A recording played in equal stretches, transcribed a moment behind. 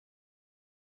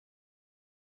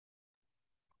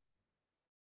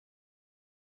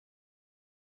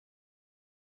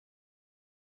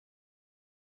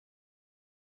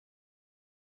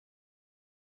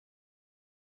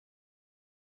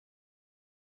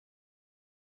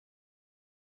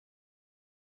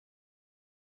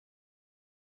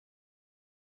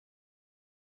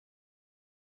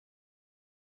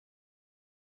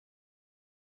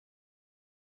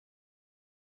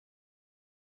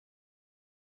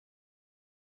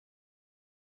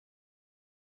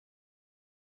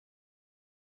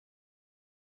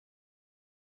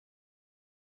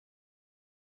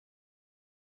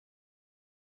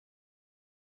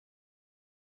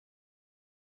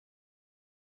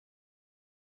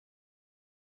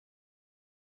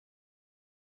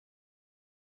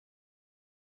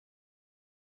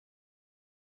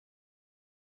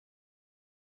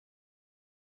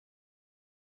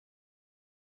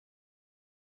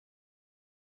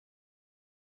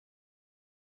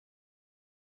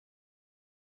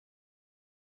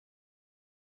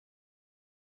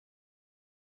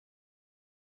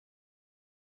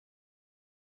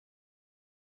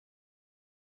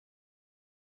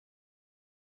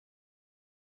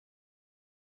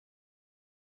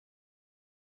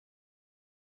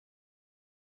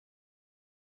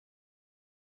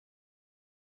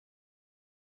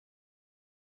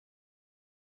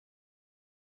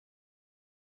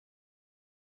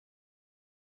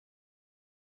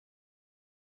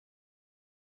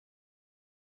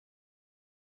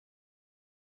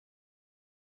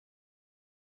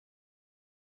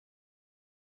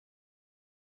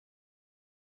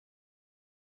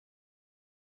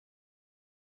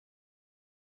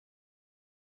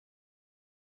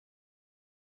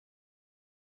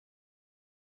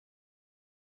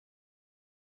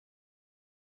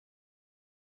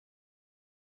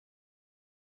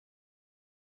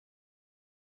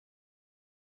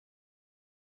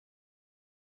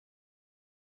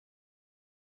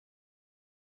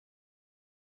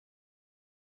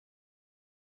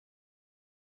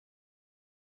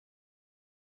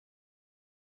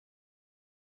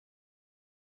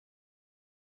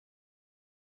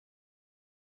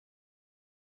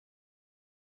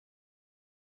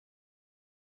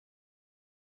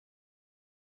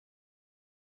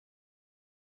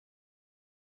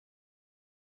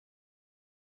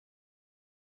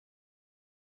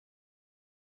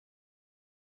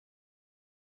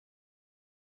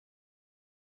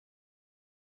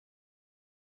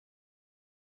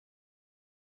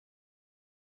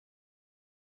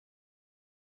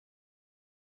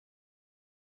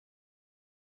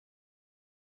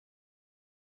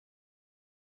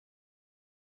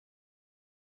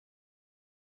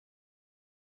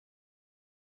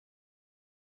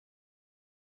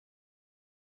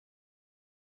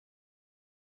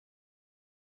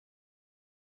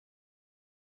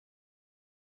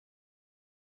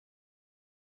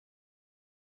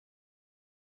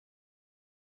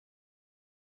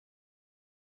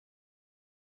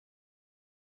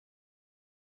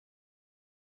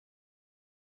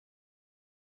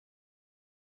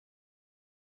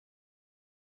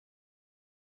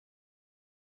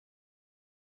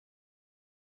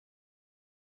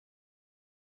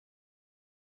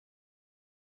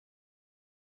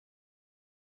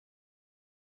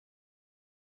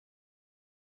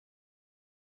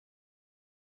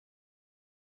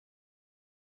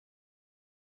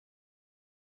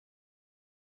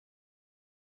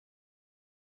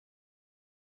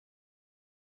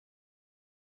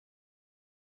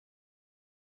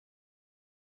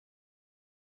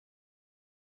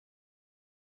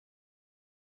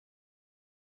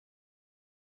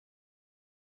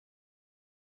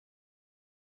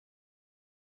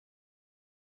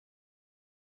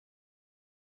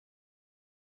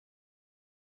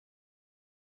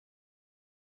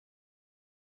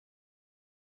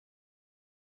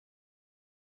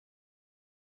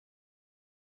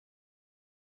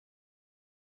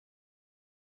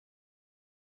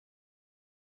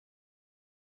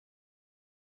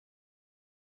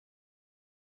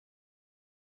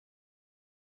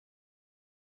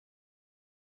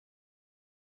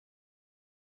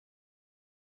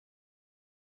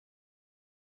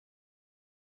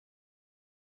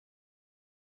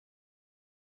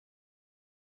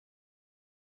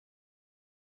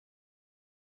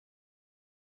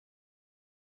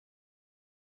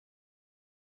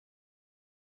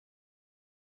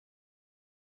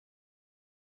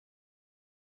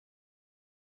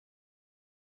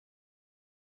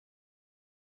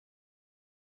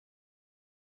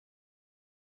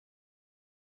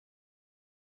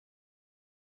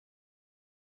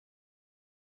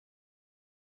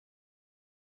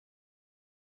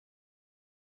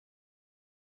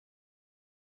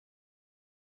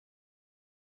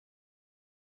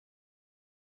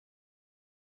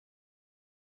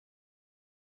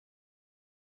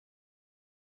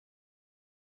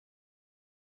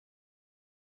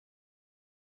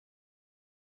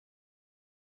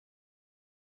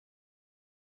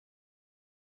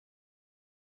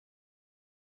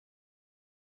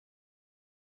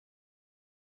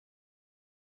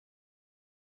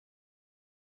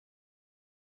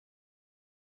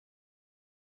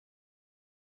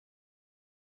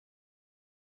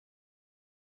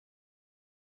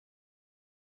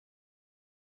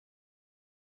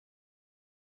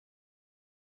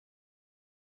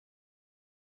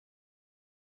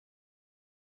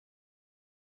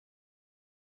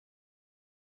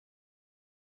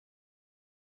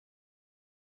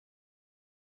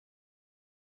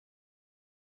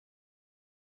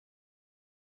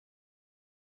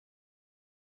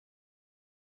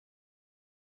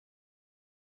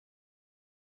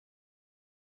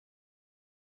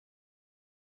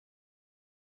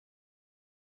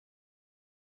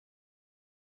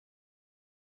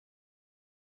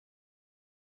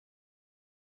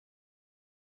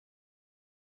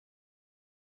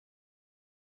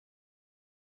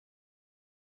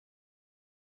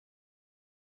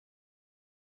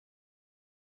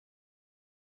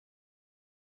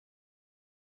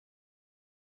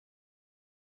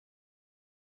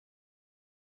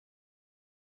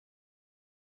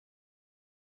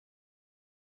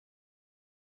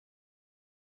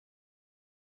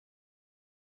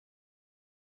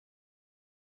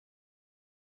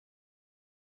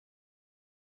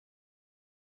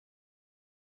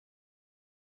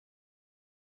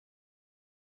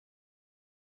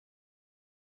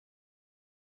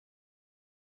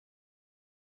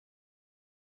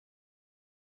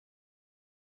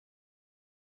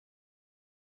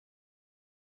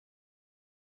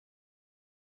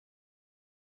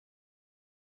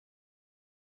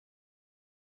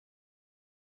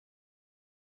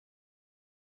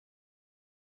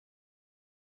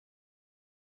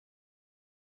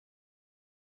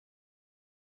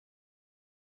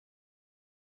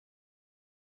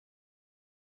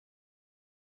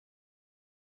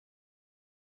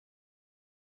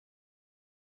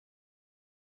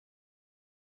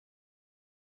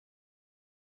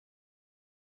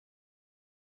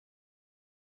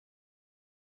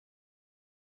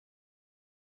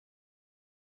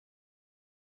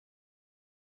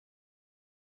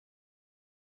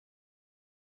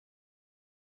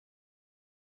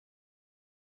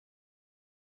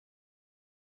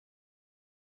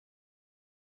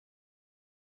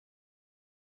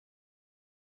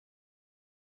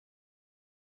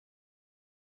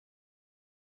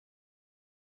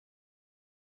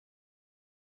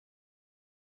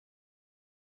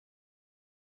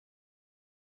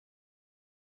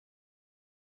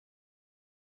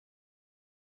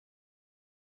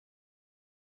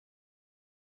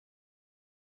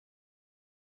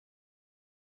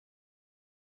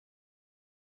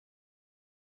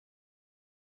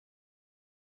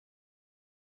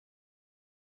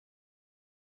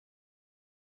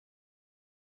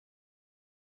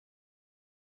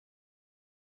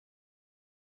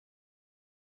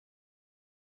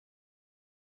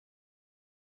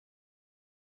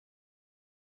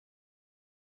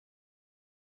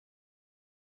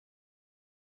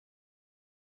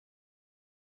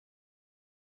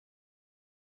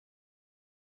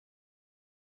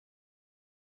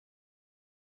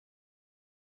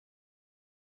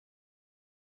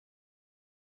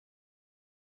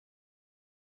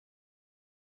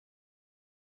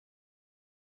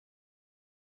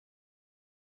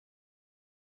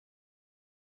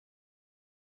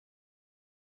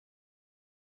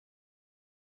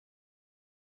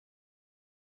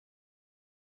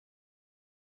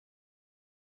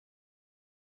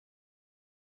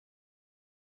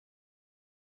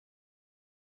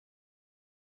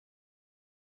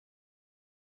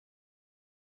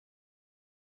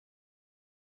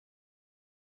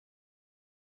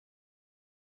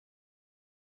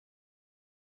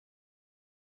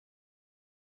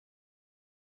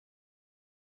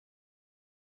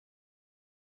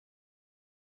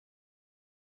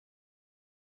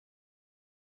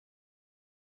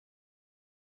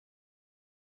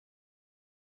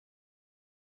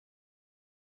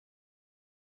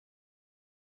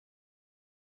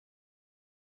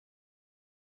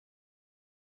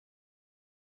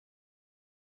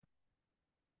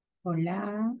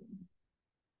Hola.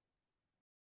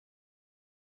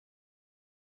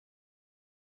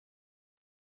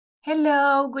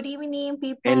 Hello, good evening,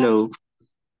 people. Hello.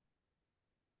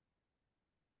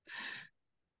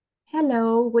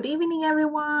 Hello, good evening,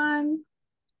 everyone.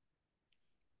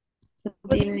 Good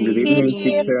Good evening, evening, Miss.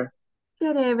 teacher.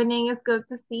 Good evening. It's good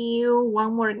to see you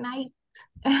one more night,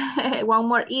 one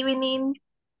more evening.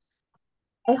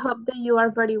 I hope that you are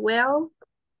very well.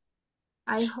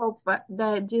 I hope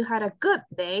that you had a good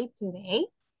day today.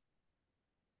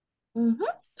 Mhm.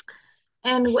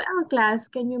 And well, class,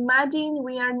 can you imagine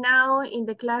we are now in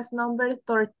the class number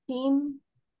 13?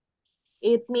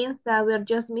 It means that we're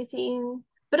just missing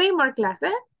 3 more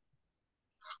classes.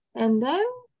 And then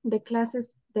the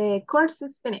course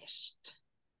is finished.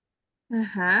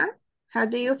 Uh-huh. How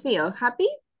do you feel? Happy?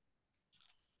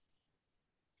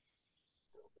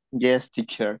 Yes,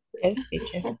 teacher. Yes,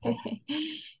 teacher.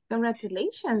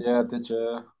 Congratulations. Yeah,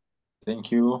 teacher.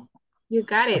 Thank you. You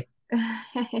got it.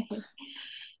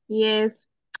 Yes.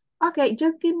 Okay,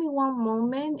 just give me one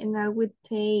moment and I will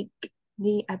take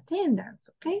the attendance,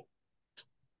 okay?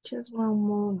 Just one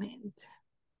moment.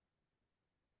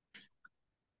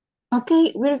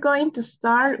 Okay, we're going to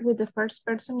start with the first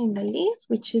person in the list,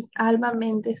 which is Alba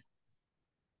Mendez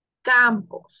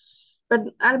Campos.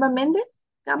 But Alba Mendez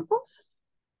Campos?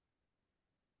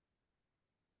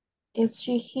 Is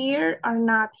she here or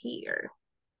not here?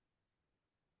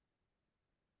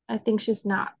 I think she's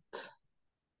not.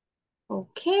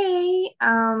 Okay.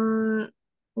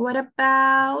 What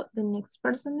about the next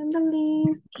person in the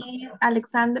list is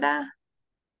Alexandra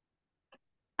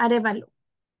Arevalo.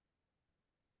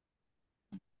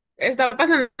 Está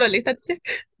pasando lista, teacher.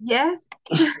 Yes.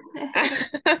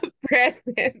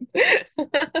 Present. Okay,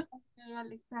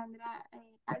 Alexandra,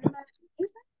 Alma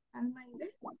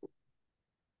Ivette.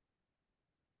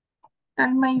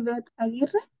 Alma Ivette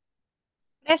Aguirre.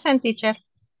 Present, teacher.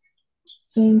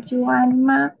 Thank you,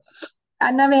 Alma.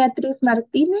 Ana Beatriz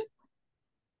Martínez.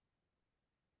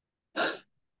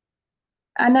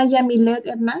 Ana Yamilet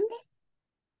Hernández.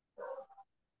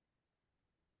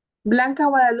 Blanca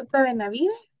Guadalupe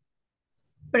Benavides.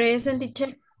 Present,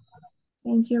 teacher.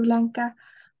 Thank you, Blanca.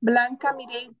 Blanca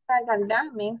Mireita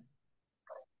Galdames.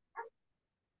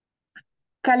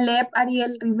 Caleb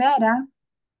Ariel Rivera.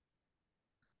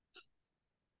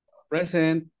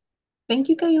 Present. Thank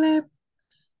you, Caleb.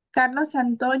 Carlos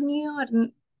Antonio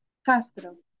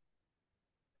Castro.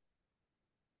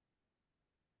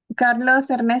 Carlos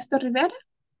Ernesto Rivera.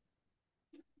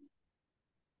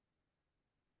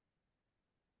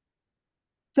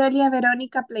 Celia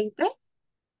Verónica Pleite.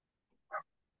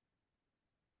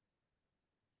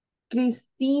 Claudia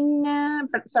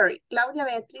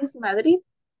Beatriz Madrid.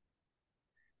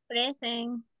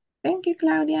 Present. Thank you,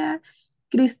 Claudia.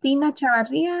 Cristina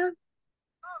Chavarría.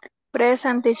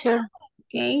 Present, teacher.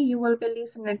 Okay, you will be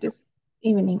listening this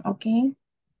evening, okay?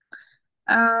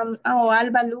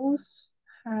 Alba Luz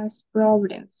has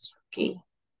problems, okay.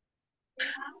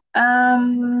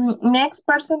 Next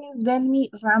person is Delmi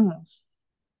Ramos.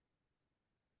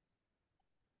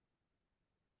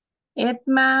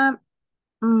 Edma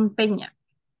Peña.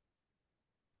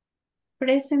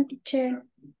 Present, teacher.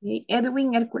 Okay.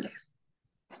 Edwin Hércules.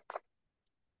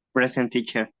 Present,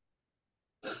 teacher.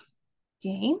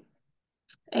 Okay.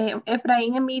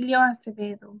 Efraín Emilio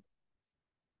Acevedo.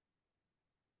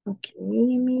 Ok,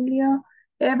 Emilio.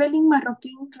 Evelyn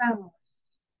Marroquín Ramos.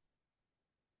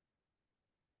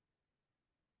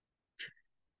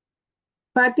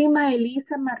 Fátima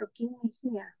Elisa Marroquín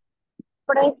Mejía.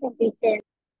 Present, teacher.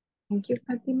 Thank you,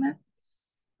 Fátima.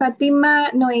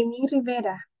 Fátima Noemí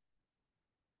Rivera.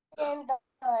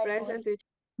 Present, teacher.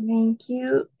 Thank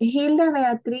you. Hilda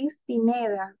Beatriz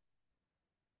Pineda.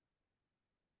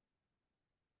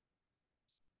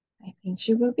 I think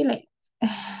she will be late.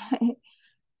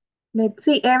 Let's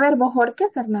see. Ever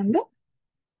Bojorquez Hernández.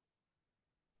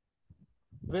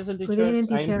 Present, Good teacher.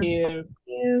 evening, I'm teacher. here. Thank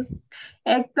you.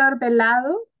 Héctor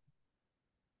Velado.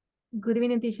 Good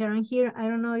evening, teacher. I'm here. I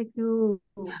don't know if you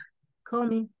call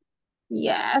me.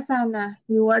 Yes, Anna.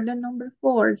 You are the number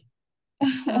 4.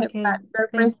 Okay, But you're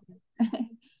thank present. you. Okay.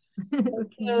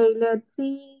 Okay, let's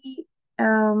see.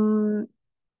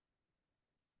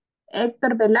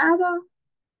 Héctor Velado.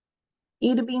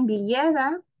 Irving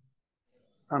Villeda.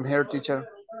 I'm here, teacher.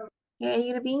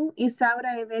 Okay, Irving.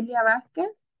 Isaura Evelia Vázquez.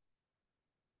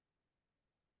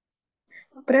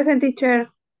 Present, teacher.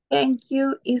 Thank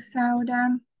you,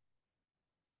 Isaura.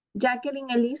 Jacqueline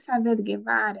Elizabeth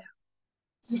Guevara.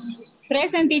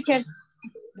 Present, teacher.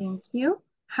 Thank you.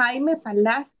 Jaime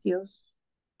Palacios.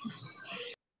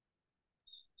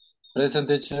 Present,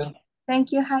 teacher.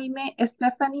 Thank you, Jaime.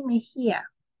 Stephanie Mejía.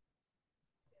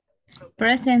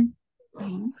 Present.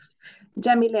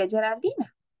 Jamile Geraldina.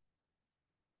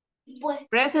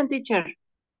 Present, teacher.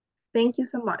 Thank you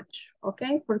so much,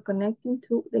 okay, for connecting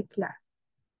to the class.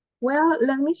 Well,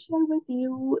 let me share with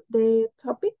you the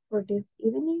topic for this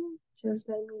evening. Just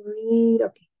let me read.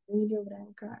 Okay, Emilio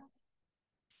Branca.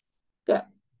 Good.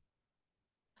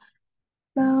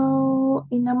 So,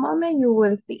 in a moment, you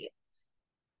will see it.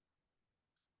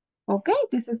 Okay,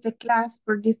 this is the class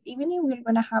for this evening. We're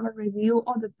going to have a review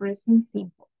of the present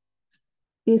simple.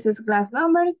 This is class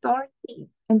number 13,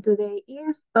 and today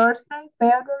is Thursday,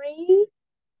 February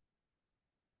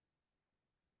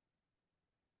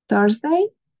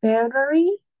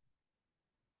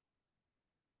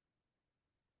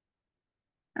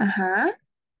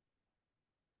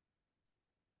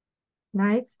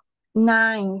 9th.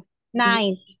 9th.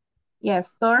 9.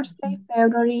 Yes, Thursday,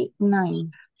 February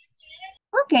 9th.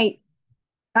 Okay.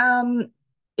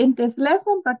 In this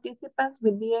lesson, participants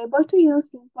will be able to use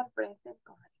simple present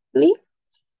correctly.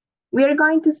 We are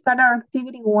going to start our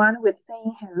activity 1 with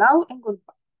saying hello and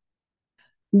goodbye.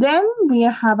 Then we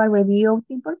have a review of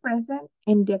simple present.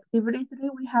 In the activity 3,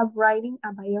 we have writing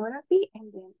a biography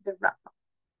and then the wrap-up.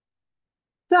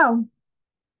 So,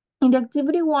 in the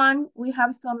activity 1, we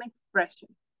have some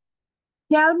expressions.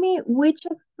 Tell me which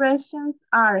expressions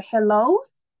are hellos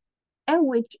and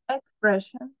which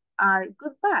expressions are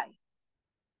goodbye.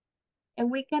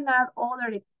 And we can add other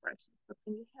expressions. So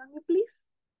can you help me, please?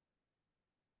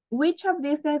 Which of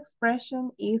these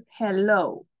expressions is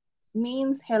hello?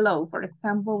 Means hello. For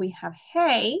example, we have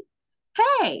hey,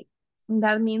 hey. And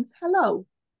that means hello.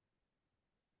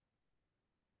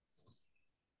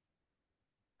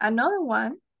 Another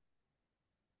one.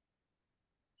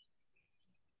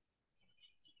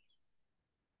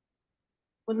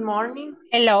 Good morning.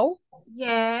 Hello.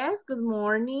 Yes, good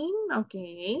morning.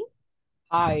 Okay.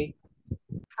 Hi.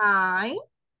 Hi.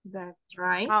 That's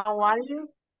right. How are you?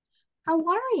 How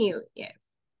are you? Yes.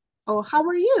 Oh, how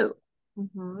are you?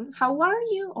 How are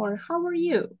you or how are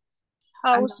you?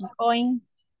 How's it going?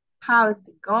 How's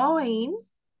it going?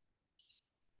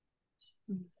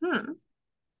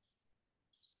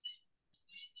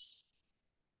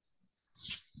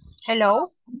 Hello.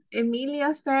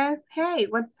 Emilia says, hey,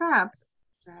 what's up?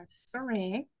 That's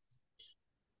correct.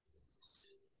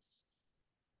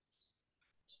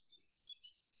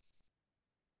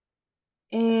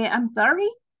 I'm sorry.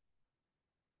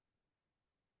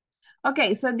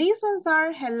 Okay, so these ones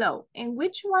are hello. And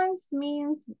which ones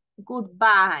means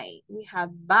goodbye? We have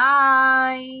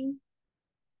bye.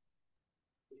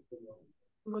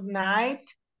 Good night.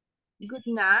 Good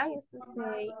night is to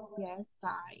say, yes,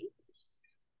 bye.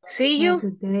 See Have a you.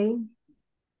 good day.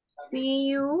 See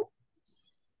you.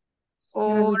 Have a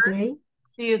Or good day.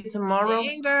 See you tomorrow.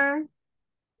 later.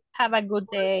 Have a good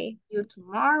day. See you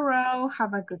tomorrow.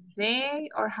 Have a good day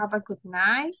or have a good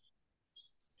night.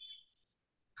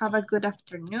 Have a good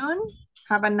afternoon.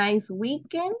 Have a nice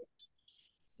weekend.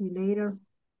 See you later.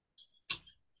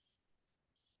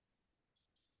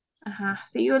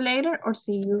 See you later or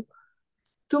see you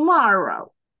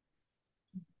tomorrow.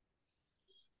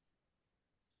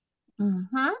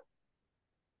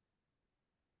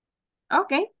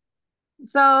 Okay.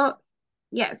 So,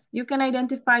 yes, you can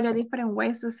identify the different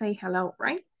ways to say hello,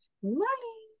 right? Good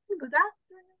morning. Good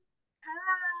afternoon.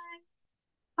 Hi.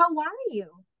 How are you?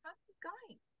 How's it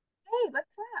going? Hey, what's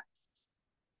up?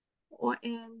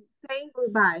 And say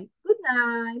goodbye. Good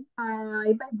night.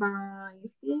 Bye. Bye-bye.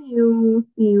 See you.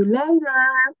 See you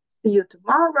later. See you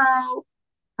tomorrow.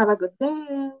 Have a good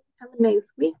day. Have a nice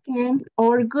weekend.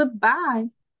 Or goodbye.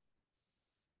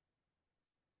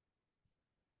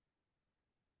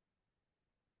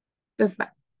 Goodbye.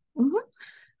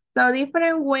 So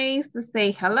different ways to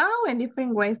say hello and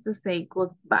different ways to say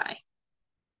goodbye.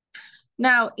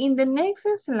 Now, in the next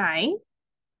slide,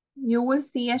 you will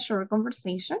see a short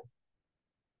conversation.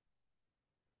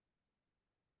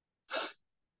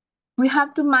 We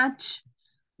have to match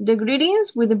the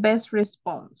greetings with the best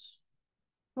response.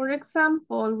 For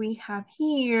example, we have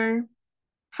here,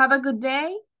 have a good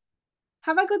day.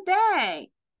 Have a good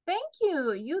day. Thank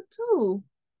you. You too.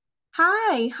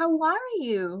 Hi, how are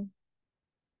you?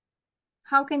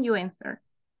 How can you answer?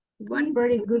 What is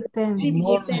Pretty good sense. Good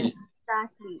morning.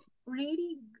 exactly?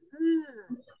 Pretty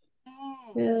good.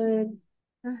 Good.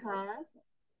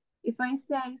 If I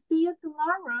say, see you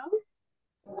tomorrow.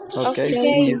 Okay,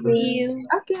 see you. See you.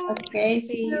 Okay. Okay,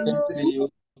 see you. See you.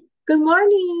 Good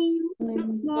morning.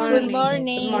 Good Good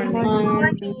morning.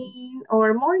 morning.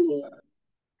 Or morning.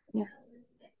 Yeah.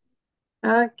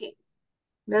 Okay.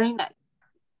 Very nice.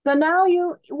 So now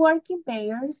you work in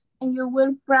pairs and you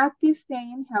will practice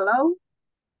saying hello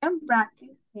and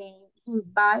practice saying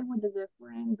reply with the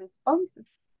different responses.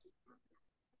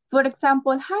 For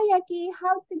example, hi Aki,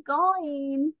 how's it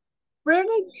going?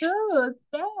 Pretty good,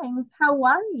 thanks. How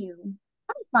are you?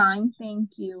 I'm fine,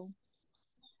 thank you.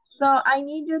 So I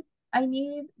need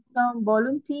some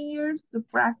volunteers to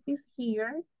practice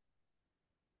here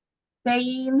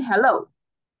saying hello.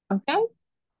 Okay?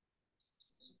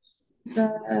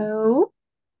 So,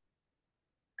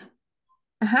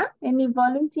 any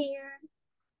volunteers?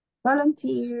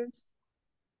 Volunteers,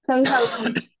 say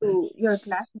hello to your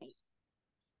classmates.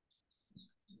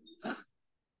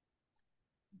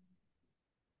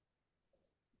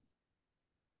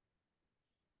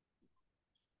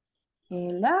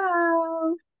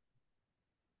 Hello.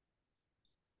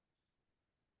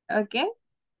 Okay?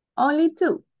 Only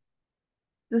two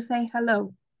to say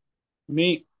hello.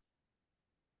 Me.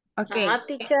 Okay.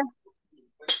 Teacher.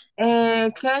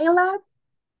 Kayla,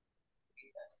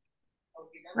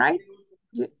 right?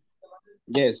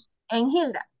 Yes. And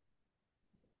Hilda.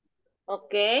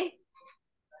 Okay.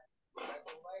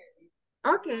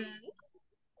 Okay.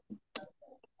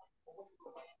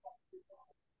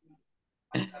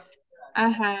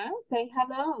 Say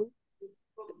hello.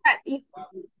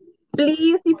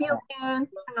 Please, if you can,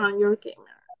 turn on your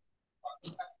camera.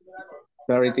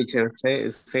 Sorry, teacher. Say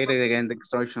it again, the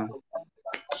instruction.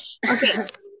 Okay.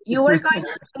 You are going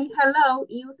to say hello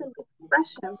using the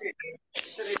expression.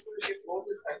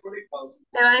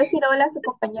 Le va a decir hola a su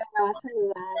compañera, la va a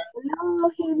saludar. Hello,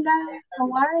 Hilda, how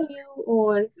are you?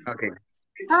 Or, Okay.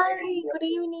 hi, good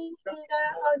evening, Hilda,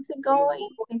 how's it going?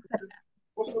 Etc.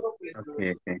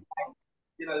 Okay, okay.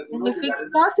 And if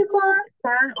it's possible,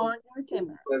 turn on your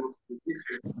camera.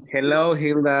 Hello,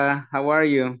 Hilda. How are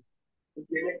you?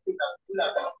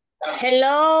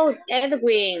 Hello,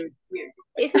 Edwin.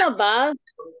 It's not bad.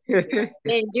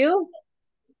 And you?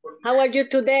 How are you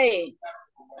today?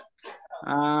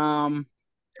 I'm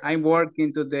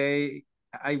working today.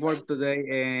 I work today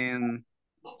and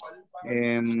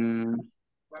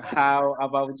how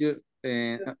about you?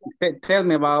 Tell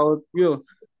me about you.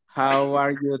 How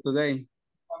are you today?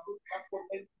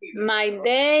 My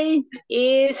day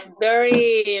is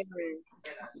very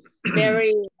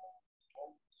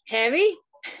heavy.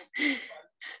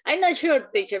 I'm not sure,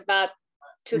 teacher, but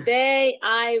today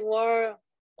I work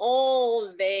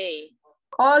all day.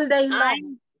 All day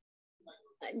long.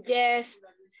 Yes.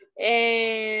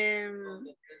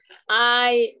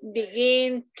 I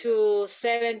begin to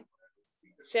 7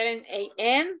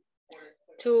 a.m.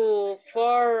 to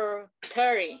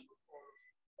 4:30.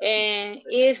 And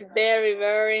it's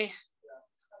very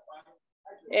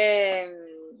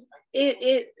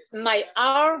my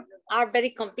hours are very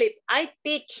complete. I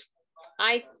teach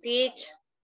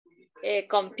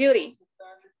computing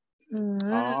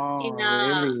Oh,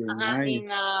 really? Nice.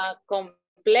 in a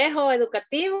complejo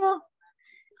educativo,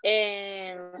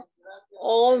 and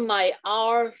all my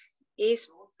hours is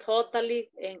totally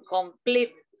and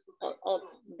complete of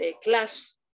the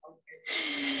class.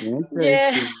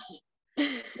 Yeah. Interesting.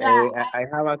 I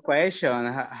have a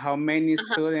question. How many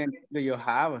students do you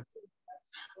have?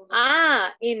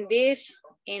 In this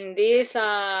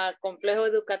complejo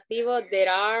educativo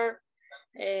there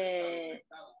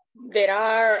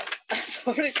are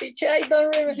sorry teacher, I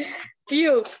don't remember,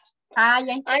 few. I'm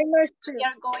not sure.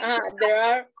 There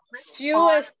are few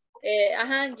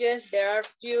yes, there are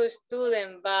few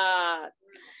students, but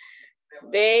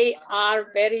they are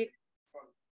very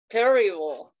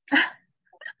terrible.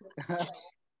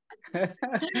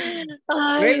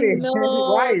 Really?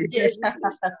 Why? Yes,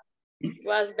 it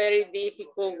was very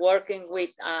difficult working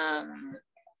with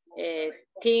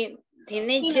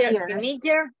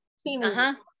teenager. Teenage.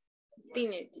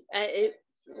 It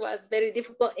was very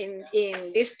difficult in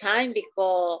this time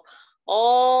because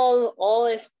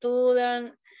all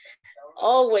students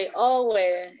always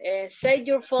set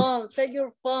your phone.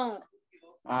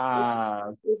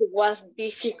 It was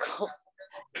difficult.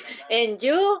 And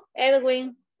you,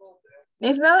 Edwin?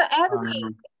 It's not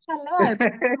Edwin.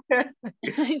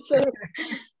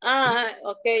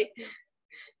 Okay.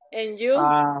 And you?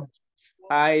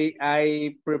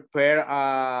 I prepare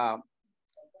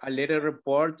a little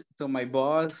report to my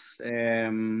boss,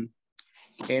 and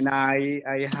I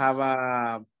have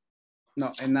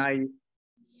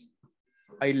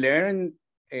I learned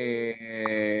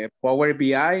Power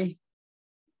BI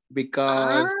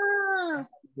because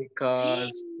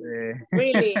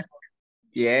really.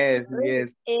 Yes.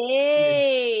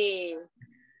 Hey.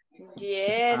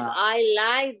 Yes, I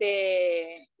like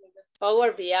the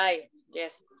Power BI.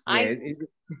 Yes, I'm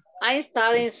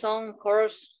studying some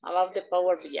course about the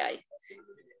Power BI.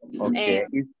 Okay,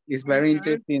 it's very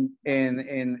interesting.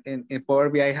 In Power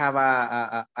BI, I have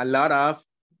a lot of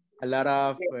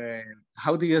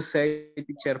how do you say,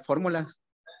 teacher, formulas?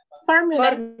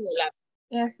 Formulas.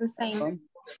 Yes, the same.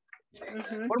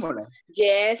 Formula.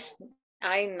 Yes,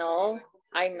 I know.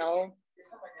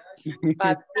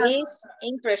 But it's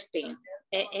interesting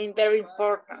and very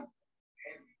important.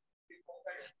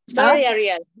 Sorry,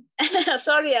 Ariel.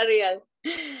 Sorry, Ariel.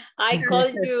 I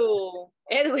called you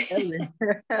Edwin.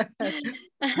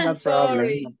 No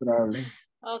Sorry. problem.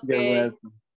 You're Okay.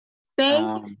 welcome.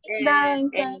 Thank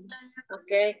you.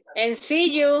 Okay. And see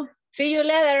you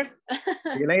later.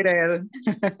 See you later.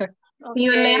 See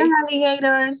you later,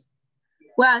 alligators.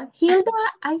 Well, Hilda,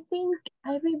 I think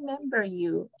I remember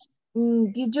you.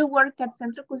 Did you work at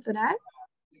Centro Cultural?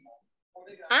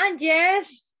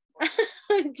 Yes.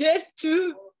 Yes,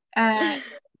 too. I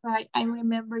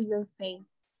remember your face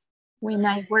when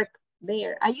I worked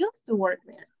there. I used to work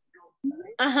there.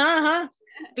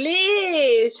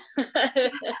 Please.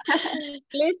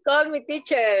 Please call me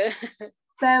teacher.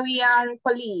 So we are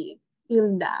colleagues,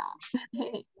 Hilda.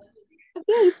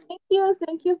 Okay,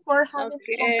 thank you for having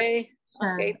Okay.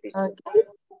 Okay.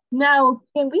 Now,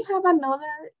 can we have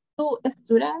another two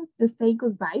students to say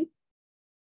goodbye?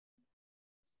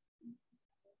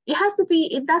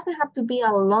 It doesn't have to be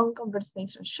a long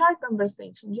conversation, short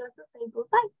conversation, just to say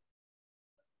goodbye.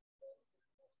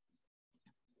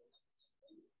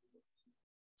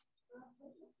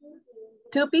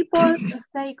 Two people to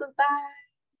say goodbye.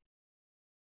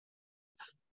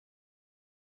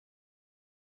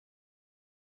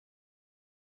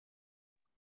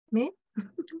 Me?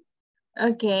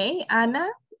 Okay, Anna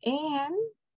and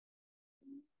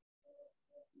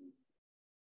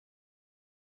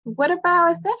what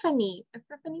about Stephanie?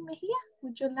 Stephanie Mejia,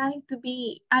 would you like to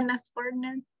be Anna's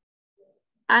partner?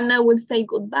 Anna will say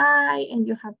goodbye and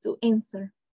you have to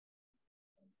answer.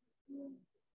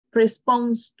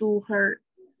 Response to her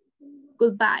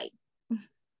goodbye.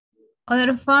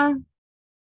 Other form.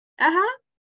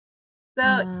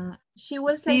 So she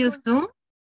will say see you soon.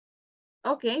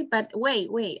 Okay, but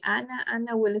wait.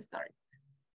 Anna will start.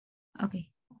 Okay.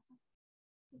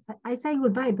 I say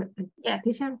goodbye, but yes.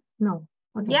 Teacher, no.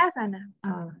 Okay. Yes, Anna.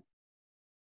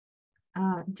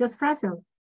 Just phrasal.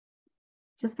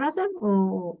 Just phrasal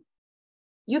or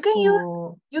you can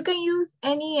use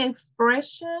any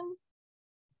expression,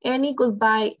 any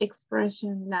goodbye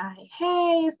expression like,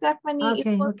 hey, Stephanie.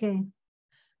 Okay.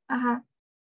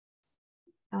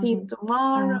 See you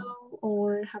tomorrow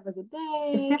or have a good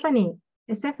day.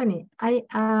 Stephanie, I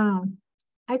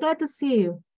glad to see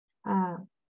you. Have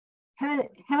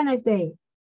a nice day.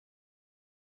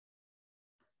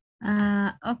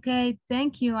 Okay,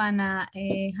 thank you, Anna.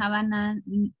 Have a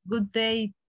good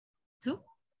day too.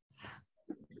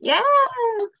 Yes,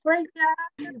 great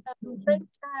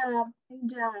job.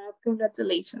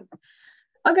 Congratulations.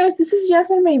 Okay, this is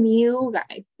just a review,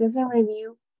 guys. Just a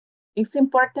review. It's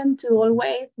important to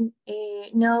always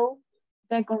know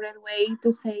the correct way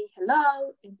to say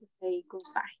hello and to say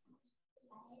goodbye.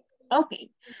 Okay,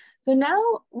 so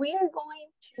now we are going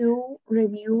to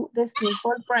review the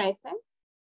simple present.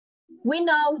 We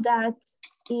know that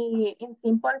in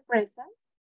simple present,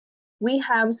 we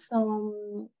have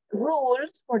some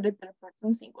rules for the third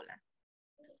person singular.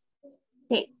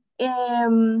 Okay,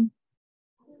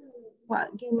 well,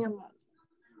 give me a moment.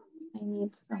 I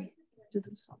need to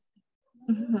do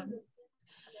something.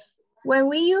 When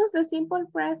we use the simple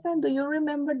present, do you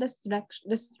remember the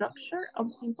structure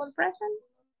of simple present?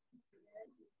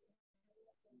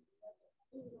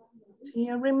 Do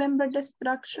you remember the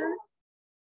structure?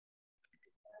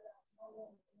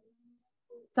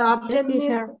 Subject,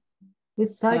 teacher.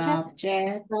 With subject.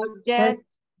 Subject.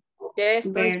 Yes,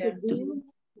 verb to be.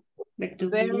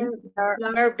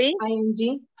 Verb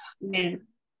ing.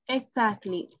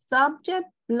 Exactly. Subject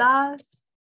plus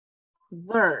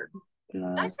verb.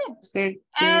 That's it.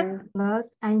 And plus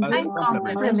ing.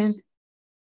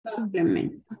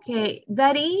 Complement. Okay,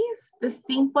 that is the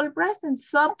simple present,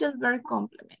 subject verb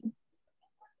complement.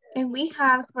 And we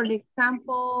have, for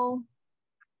example,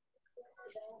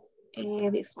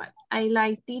 this one. I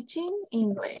like teaching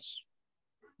English.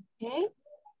 Okay.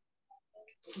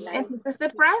 And this is the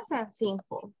present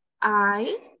simple.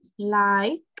 I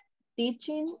like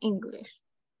teaching English.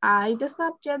 I, the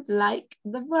subject, like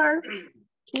the verb.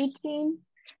 Teaching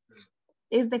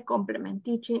is the complement,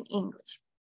 teaching English.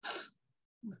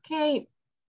 Okay,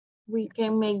 we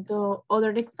can make the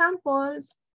other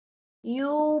examples.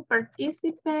 You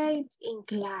participate in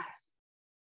class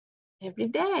every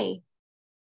day.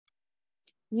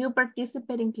 You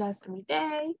participate in class every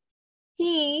day.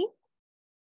 He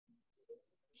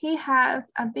He has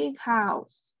a big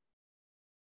house.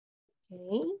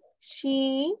 Okay.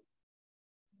 She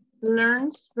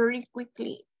learns very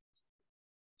quickly.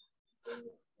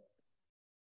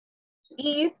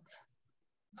 It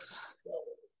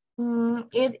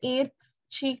eats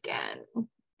chicken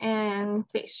and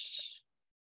fish.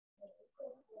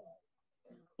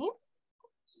 Okay.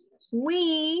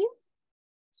 We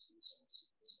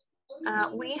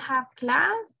have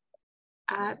class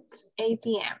at 8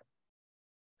 p.m.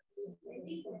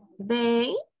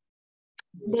 They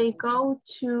go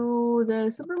to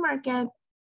the supermarket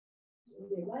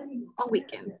on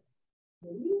weekend.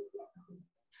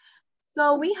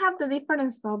 So we have the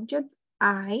different subjects: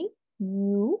 I,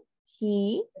 you,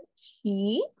 he,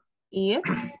 she, it,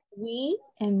 we,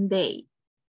 and they.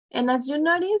 And as you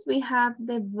notice, we have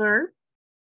the verb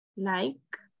like,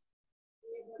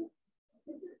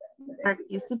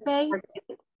 participate.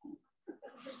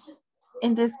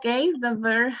 In this case, the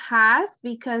verb has,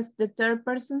 because the third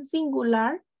person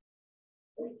singular,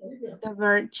 the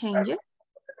verb changes.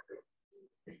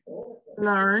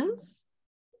 Learns,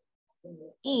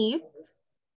 eats,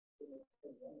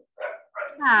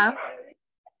 have,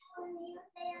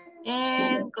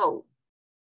 and go.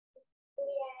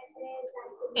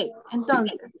 Okay,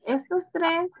 entonces, estos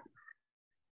tres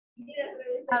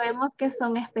sabemos que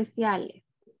son especiales.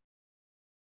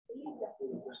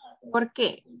 ¿Por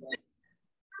qué?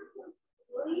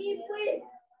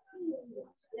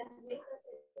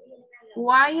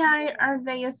 Why are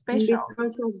they special?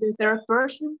 Because of the third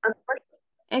person.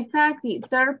 Exactly,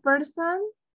 third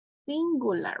person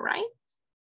singular, right?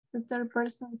 The third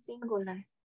person singular.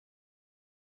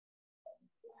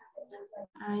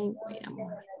 Wait a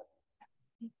moment.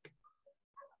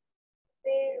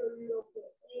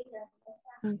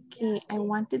 Okay, I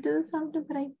want to do something,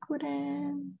 but I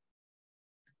couldn't.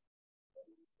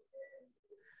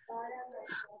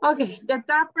 Okay, the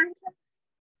third person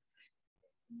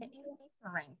is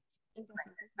different. In the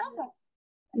second person.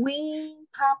 We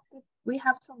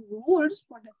have some rules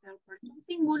for the third person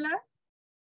singular.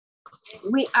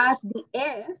 We add the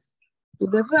S to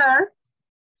the verb,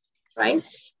 right?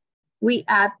 We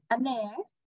add an S.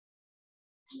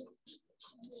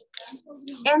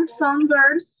 And some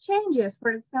verbs changes.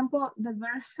 For example, the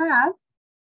verb have,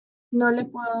 no le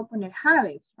puedo poner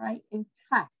haves, right? It's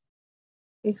has.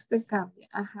 Este cambia,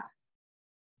 ajá.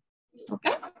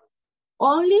 Okay?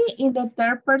 Only in the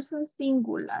third person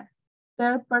singular.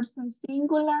 Third person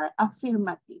singular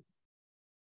affirmative.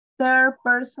 Third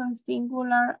person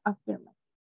singular affirmative.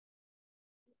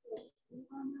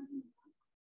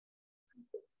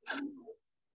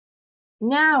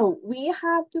 Now we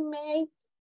have to make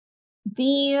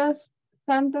these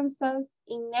sentences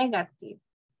in negative.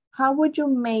 How would you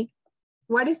make,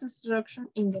 what is the structure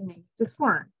in the negative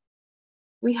form?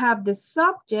 We have the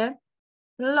subject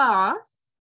plus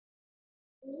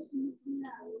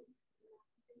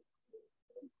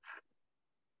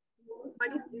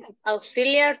what is that?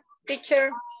 Auxiliary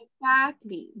teacher.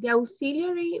 Exactly. The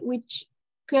auxiliary, which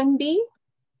can be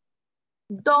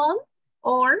done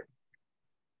or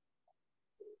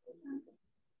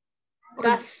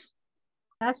Doesn't.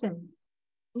 Doesn't.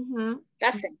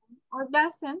 Or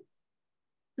doesn't,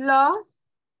 plus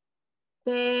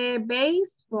the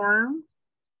base form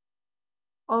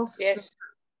of Yes.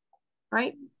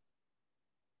 right?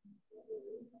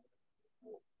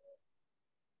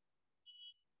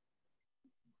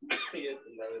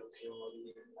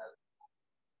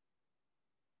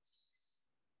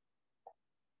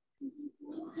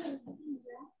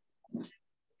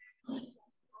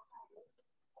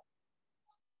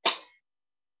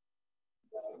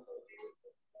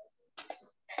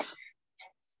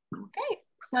 Okay,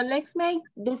 so let's make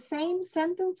the same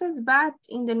sentences but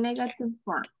in the negative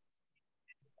form.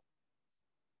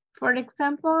 For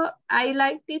example, I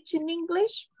like teaching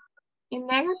English in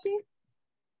negative.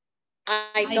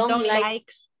 I don't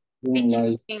like teaching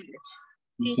English.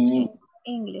 Teaching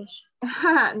English.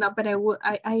 No, but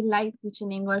I like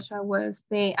teaching English. I will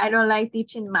say I don't like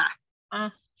teaching math.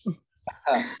 Ah.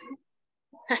 I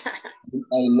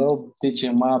love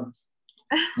teaching math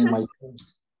in my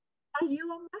class. Are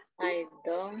you a math? I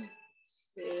don't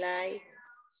like.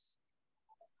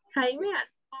 Jaime, are you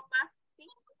a math?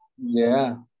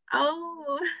 Yeah,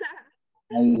 Oh.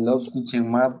 I love teaching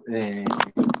math in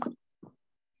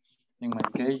my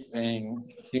case in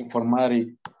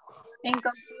informatics. En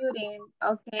computing,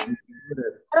 ok.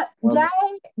 ¿Ya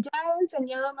he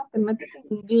enseñado matemática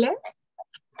en inglés?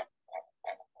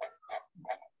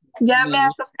 Ya me ha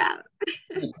tocado.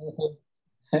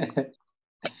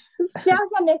 It's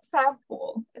just an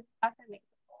example. It's just an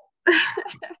example.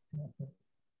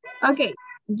 Okay,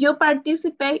 You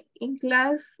participate in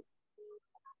class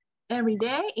every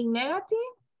day in negative?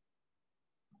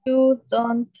 You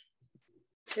don't.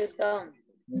 You don't.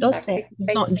 Doesn't.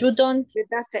 No, you don't. You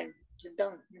doesn't. You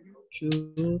don't.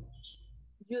 You,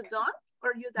 You don't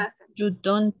or you doesn't? you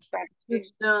don't You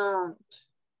don't.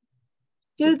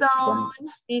 You don't.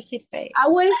 participate. I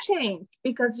will change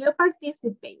because you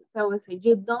participate. So we say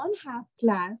you don't have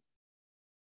class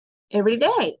every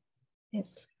day.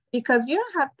 Yes. Because you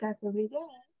don't have class every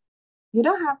day. You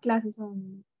don't have classes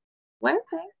on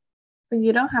Wednesday. So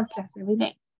you don't have class every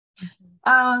day.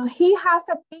 He has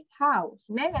a big house.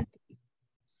 Negative.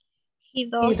 He He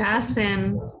doesn't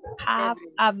doesn't. have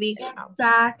a big house.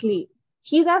 Exactly.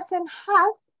 He doesn't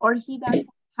has or he doesn't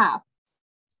have.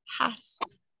 Has.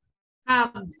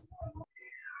 Have.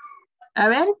 A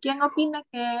ver, ¿quién opina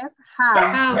que es have?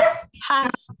 Have.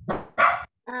 Has.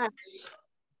 Ah,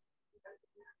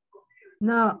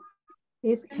 No,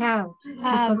 it's have.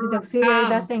 Because the auxiliary Have.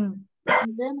 doesn't.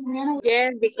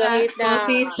 yes, because it's Because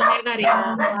it's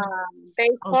negative.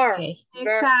 base form. Okay.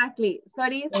 Exactly. So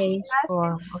it is he Base doesn't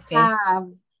form. Okay. have.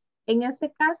 En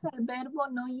este caso el verbo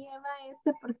no lleva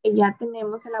este porque ya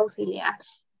tenemos el auxiliar.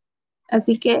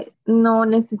 Así que no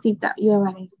necesita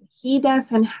llevar ese. He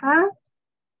doesn't have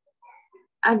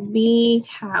a big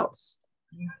house.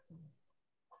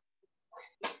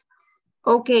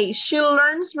 Okay, she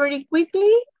learns very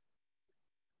quickly.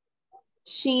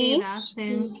 He She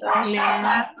doesn't doesn't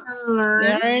learn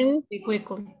learn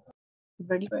quickly.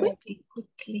 very quickly.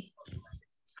 Quickly.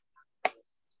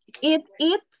 It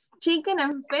eats chicken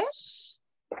and fish.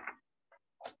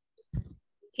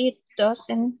 It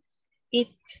doesn't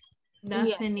eat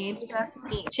Doesn't Yes, eat. it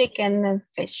doesn't eat. chicken and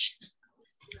fish.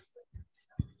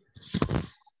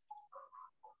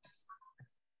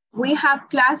 We have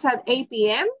class at 8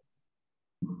 p.m.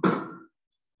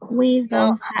 We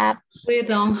don't have We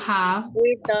don't have.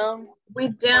 We don't. We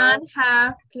don't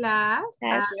have class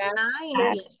at Class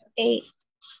 9 p.m.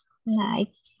 9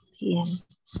 p.m.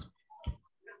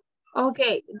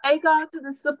 Okay, they go to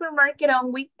the supermarket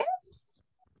on weekends.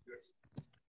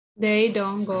 They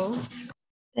don't go.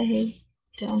 They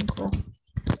don't go.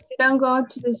 They don't go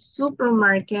to the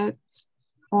supermarket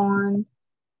on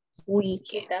She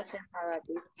weekends. doesn't have a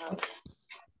big house.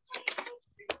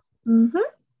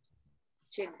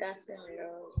 She doesn't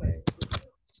know.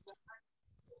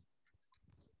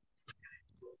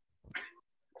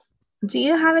 Do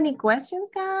you have any questions,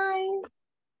 guys?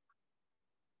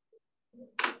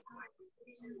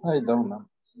 I don't know.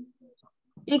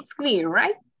 It's clear,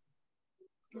 right?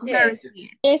 Very Yes. clear.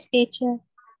 Yes, teacher.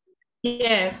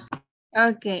 Yes.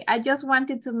 Okay, I just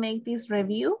wanted to make this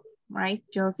review, right?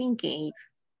 Just in case.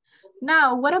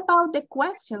 Now, what about the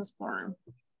questions form?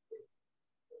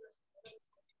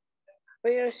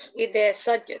 Where is the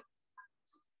subject?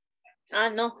 Ah,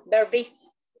 no, verb.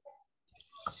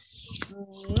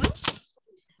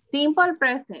 Simple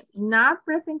present, not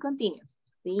present continuous.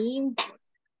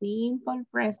 Simple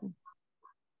present.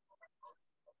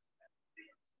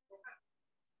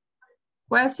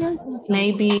 Questions? in simple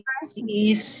Maybe present.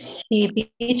 is she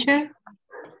teacher?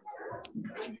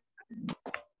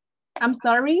 I'm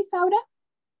sorry, Sauda?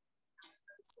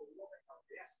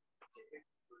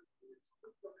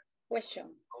 Question.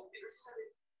 For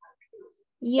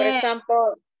Yeah.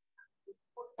 example,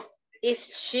 is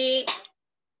she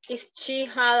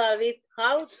have a big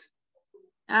house?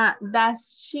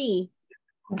 Does she?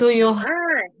 Do you Ah,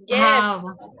 yes. have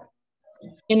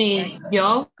any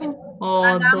job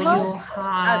or do you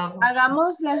have?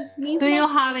 Hagamos las mismas. Do you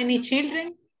have any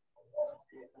children?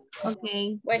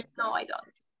 Ok, Bueno. no, I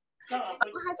don't.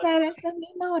 Vamos a hacer estas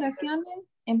mismas oraciones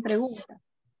en preguntas.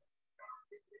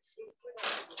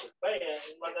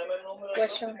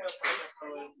 Question.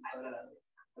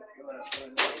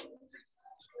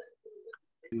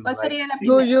 ¿Cuál sería la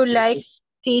Do primera? you like Do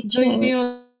teaching?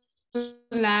 you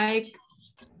like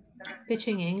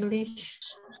teaching English?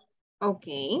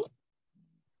 Okay.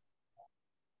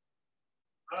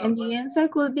 And the answer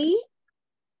could be?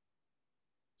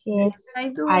 Yes, I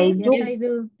do. I do. Yes, I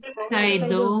do. I Yes,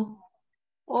 do.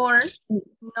 Or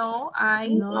no, I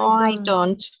No, No, I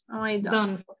don't. no, I don't.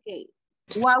 Don't. Okay.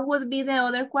 What would be the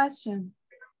other question?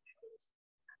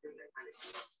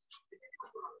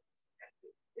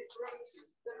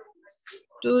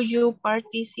 Do you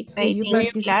participate Do you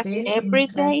in class participate every in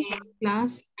class? day?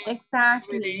 Class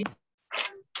Exactly. every day.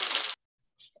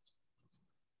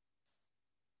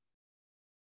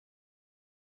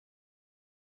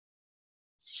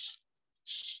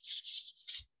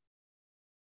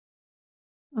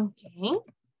 Okay.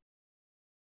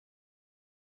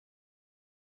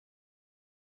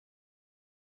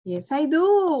 Yes, I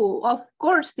do. Of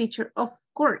course, teacher, of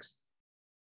course.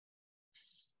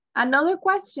 Another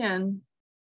question.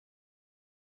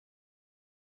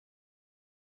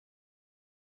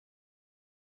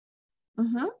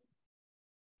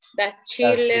 Does she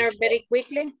learn very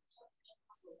quickly?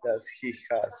 Does he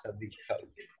has a big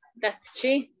house?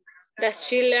 Does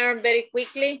she learn very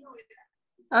quickly?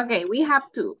 Okay, we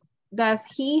have two. Does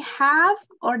he have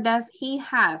or does he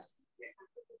has?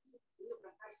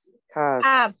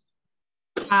 Has.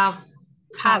 Have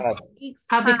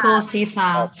because it's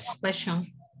a question.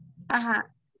 Ajá,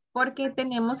 porque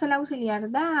tenemos el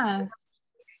auxiliar das.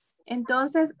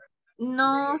 Entonces,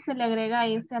 no se le agrega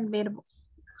S al verbo.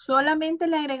 Solamente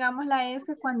le agregamos la S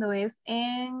cuando es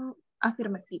en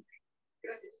afirmativo.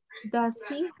 Does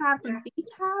he have a big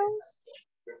house?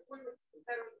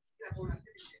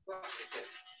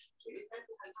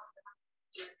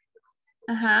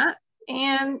 Ajá.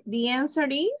 And the answer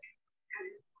is?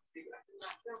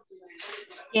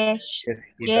 Yes.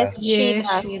 Yes, She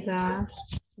she does.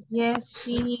 Yes,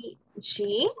 she?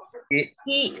 He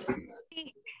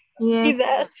Yes,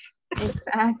 does.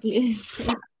 exactly.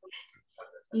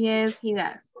 Yes, he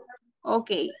does.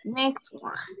 Okay, next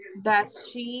one. Does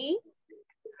she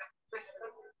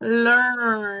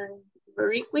learn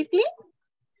very quickly?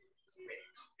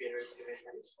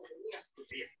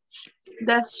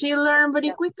 Does she learn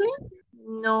very quickly?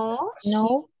 No.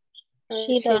 No,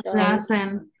 she doesn't.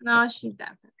 Doesn't. No, she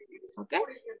doesn't. ¿Ok?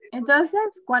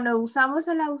 Entonces, cuando usamos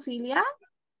el auxiliar,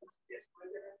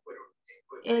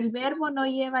 el verbo no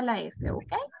lleva la S,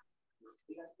 ¿ok?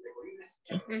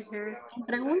 En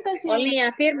preguntas sí. Only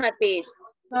affirmative.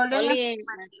 Solo en Only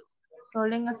afirmativo.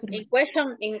 Solo en afirmativo.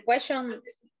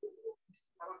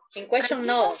 In question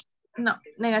no. No,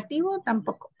 negativo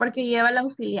tampoco, porque lleva el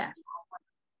auxiliar.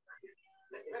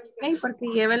 ¿Ok? Porque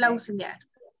lleva el auxiliar.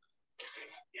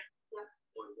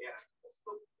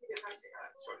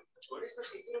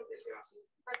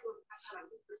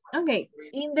 Okay,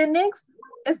 in the next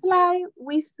slide,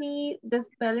 we see the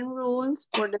spelling rules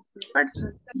for the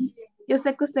person. Yo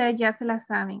sé que ustedes ya se la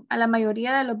saben. A la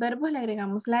mayoría de los verbos le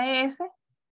agregamos la S,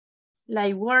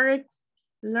 like works,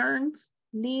 learns,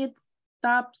 leads,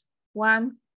 stops,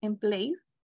 wants, and plays.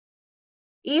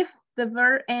 If the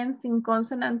verb ends in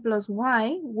consonant plus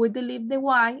Y, we delete the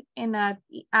Y and add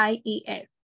IES.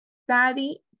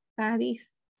 Study, studies.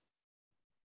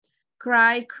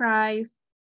 Cry, cries.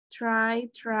 Try,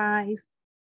 tries.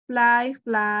 Fly,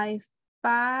 flies.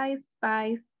 Spy,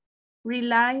 spies.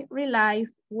 Rely, relies.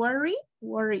 Worry,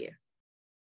 worries.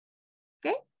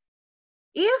 Okay?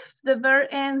 If the verb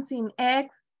ends in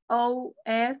X, O,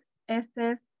 S,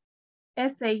 SS,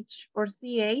 SH, or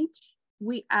CH,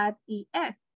 we add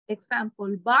ES.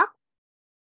 Example, box,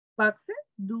 boxes,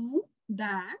 do,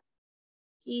 that,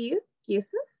 kiss,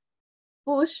 kisses,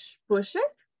 push, pushes,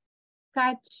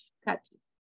 catch, catches.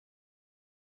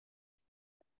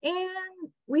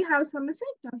 And we have some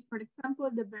exceptions. For example,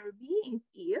 the verb be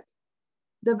is,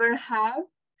 the verb have,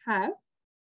 has,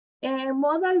 and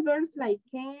modal verbs like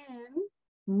can,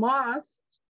 must,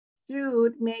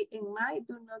 should, may, and might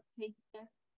do not take S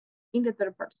in the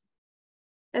third person.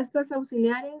 Estos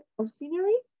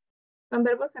auxiliaries son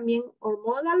verbos también o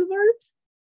modal verbs,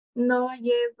 no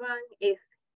llevan S,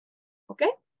 ¿ok?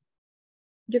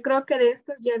 Yo creo que de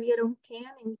estos ya vieron can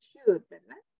and should,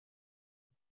 ¿verdad?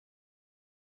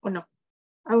 ¿O no?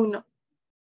 Aún no.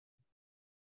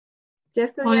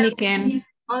 ¿Ya Only can.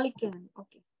 Only can,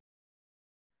 ok.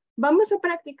 Vamos a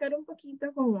practicar un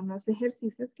poquito con unos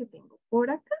ejercicios que tengo por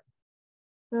acá.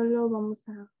 Solo vamos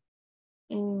a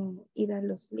ir a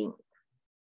los links.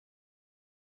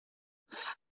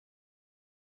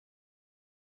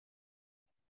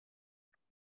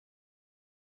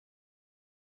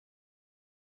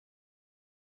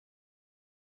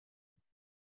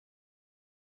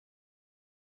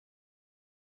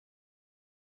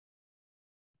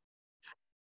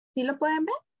 ¿Sí lo pueden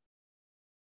ver?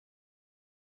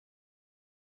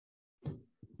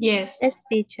 Yes. Yes,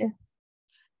 teacher.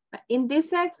 In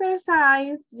this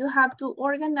exercise, you have to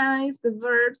organize the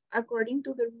verbs according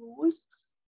to the rules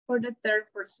for the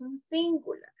third person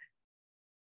singular.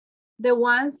 The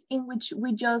ones in which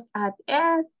we just add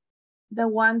S, the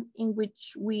ones in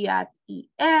which we add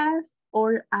ES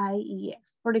or IES.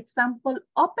 For example,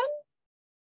 open.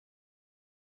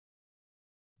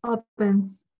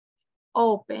 Opens.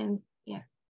 Opens, yes.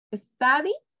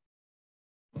 Study.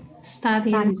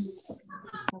 Studies.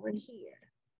 Over here.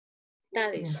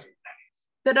 Studies.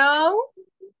 Throw.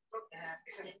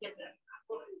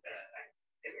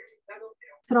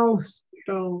 Throws.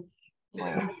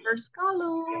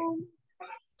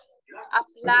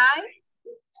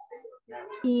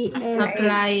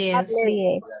 Applies.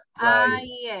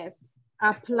 Yes.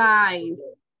 Applies.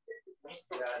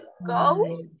 Go.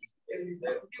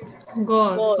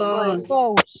 Goes.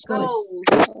 Goes.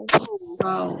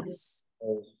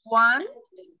 One.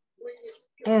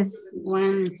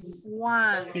 Once.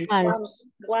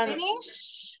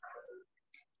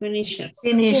 Finish. Finishes.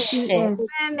 Finishes.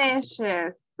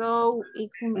 So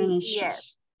it's in the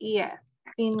yes. Yes.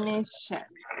 Finishes.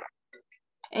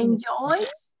 Enjoy.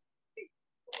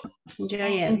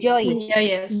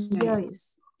 Enjoys.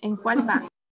 ¿En cuál va?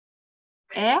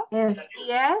 ¿Es?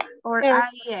 ¿Yes? ¿Or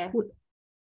IES?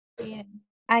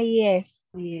 IES.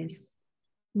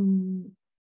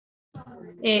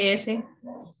 Ese.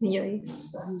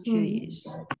 Enjoys.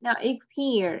 No, it's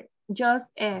here. Just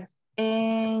es.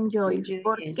 Enjoys.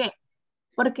 ¿Por qué?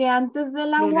 Porque antes de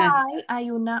la Y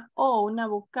hay una O, una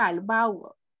vocal,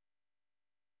 vowel.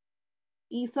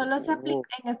 Y solo se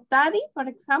aplica en study, for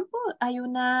example, hay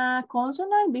una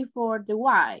consonant before the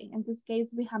Y. In this case,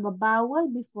 we have a vowel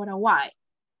before a Y.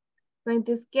 So in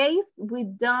this case, we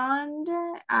don't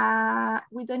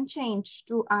change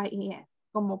to IES,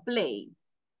 como play.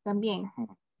 También.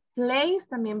 Plays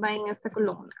también va en esta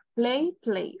columna. Play,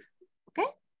 plays. Okay?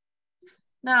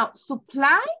 Now,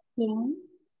 supply.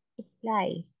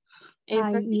 Supplies.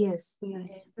 Yes.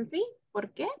 Este sí.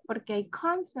 ¿Por qué? Porque hay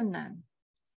consonant.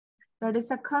 There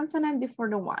is a consonant before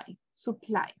the Y.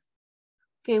 Supplies.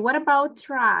 Okay, what about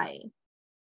try?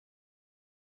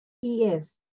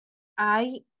 ES.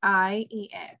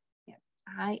 I-E-S. Yes,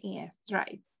 I-E-S,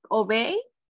 right. Obey.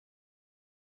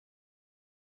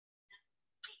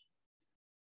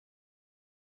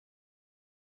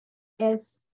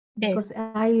 S. Because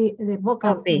I, the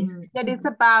vocal. There is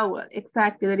a vowel,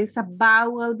 exactly. There is a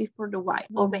vowel before the Y.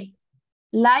 Obey.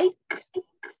 Like.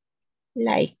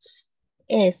 Likes.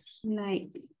 S.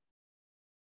 Like.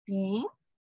 Okay.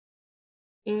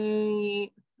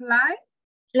 Fly.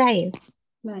 Flies.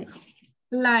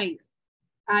 Flies.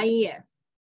 I-E-S.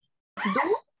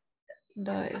 Do.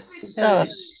 Does.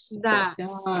 That.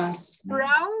 Does.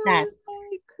 Cry.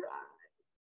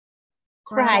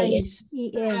 Cries.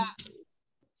 ES.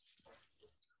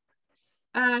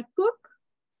 Cook.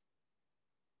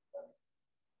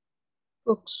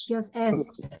 Cooks. Just S.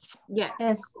 Yes.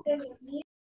 S.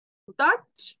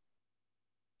 Touch.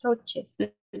 Touches.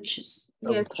 Touches.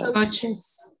 Yes.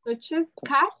 Touches. Touches.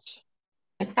 Catch.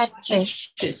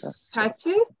 Catches.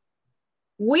 Catches.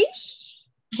 Wish.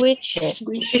 Wishes.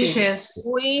 Wishes.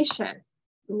 Wishes.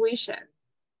 Wishes.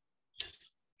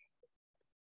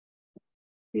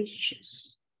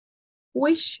 Wishes.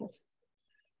 Wishes.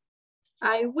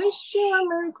 I wish you a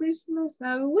Merry Christmas.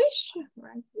 I wish.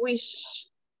 Right? Wish.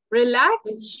 Relax.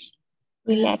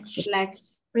 Relax.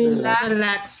 Relax. Relax.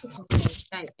 Relax.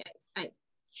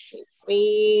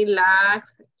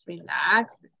 Relax. Relax.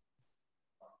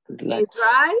 Relax.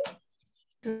 Drive.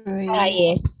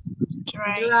 Drives.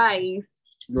 Drive.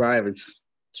 Drivers.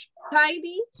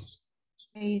 Tidy.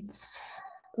 It's.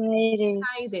 Tidy.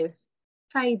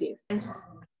 Yes.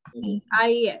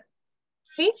 I-E-S.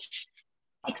 Fix.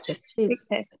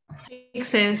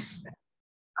 Fixes.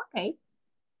 Okay.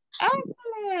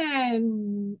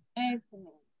 Excellent.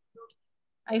 Excellent.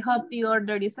 I hope the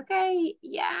order is okay.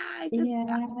 Yeah.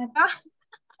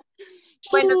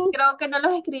 Bueno, creo que no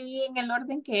los escribí en el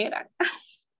orden que eran.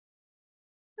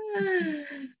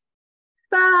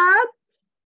 But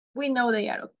we know they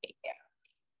are okay.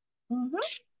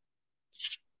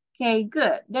 Okay,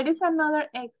 good. There is another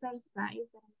exercise.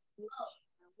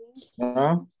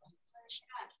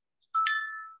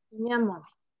 Mi amor.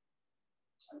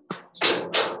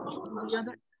 The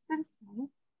other exercise,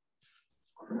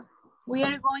 we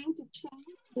are going to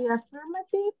change the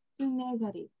affirmative to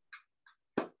negative.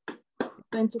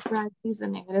 We're going to practice the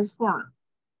negative form.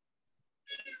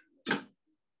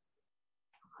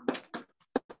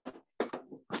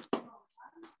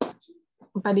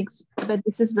 But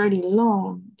this is very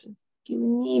long. Just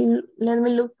let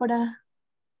me look for a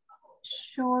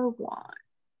short one.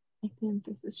 I think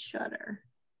this is shorter.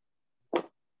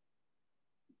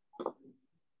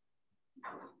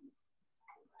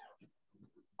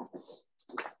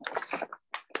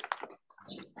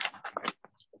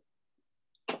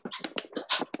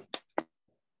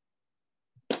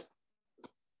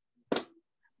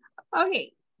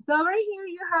 Okay, so over here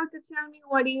you have to tell me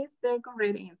what is the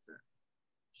correct answer.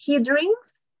 He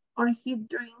drinks or he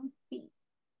drinks tea?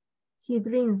 He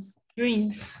drinks.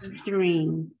 Drink.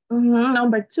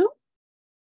 Number 2.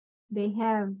 They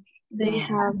have. They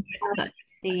have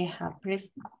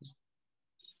Christmas.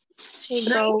 He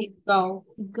Go.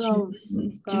 Goes.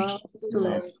 To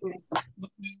school.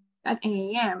 at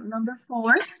AM. Number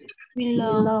 4.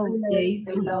 Below.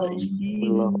 Below.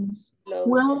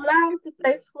 Will love to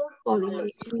play football in the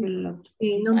evening.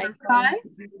 Okay, number 5.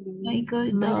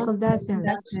 Michael doesn't.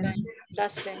 Doesn't.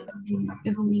 Doesn't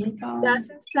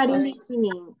study in the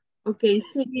evening. Okay,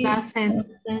 6.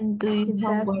 Doesn't do It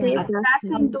doesn't.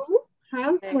 Doesn't do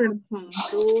housework.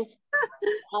 Do.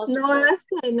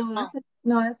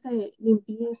 No hace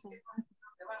limpieza.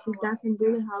 She doesn't do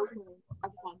the housework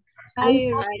at home.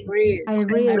 I read. I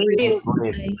read.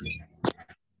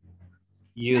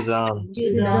 You don't.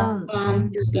 You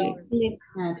don't.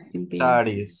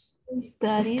 Studies.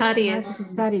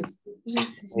 Studies.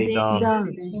 They don't.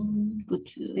 Don't.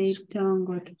 They don't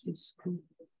go to school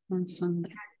on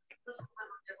Sunday.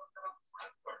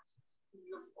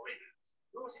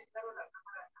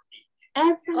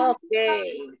 Excellent. Okay.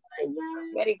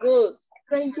 Yes, Very good.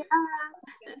 great job.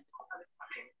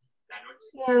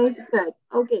 Yes, good.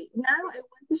 Okay, now I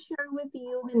want to share with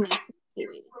you the next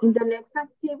activity. In the next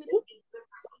activity,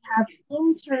 we have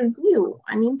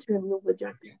an interview with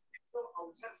your team.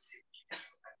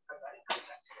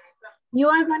 You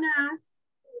are going to ask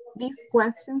these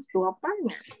questions to a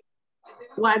partner.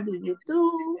 What do you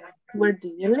do? Where do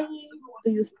you live?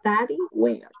 Do you study?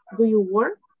 Where? Do you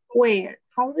work? Where?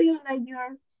 How do you like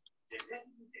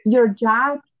your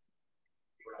job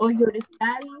or your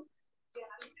study?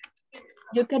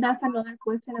 You can ask another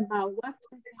question about what's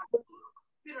your favorite.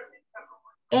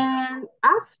 And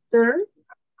after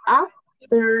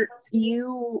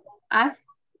you ask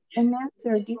and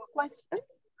answer this question,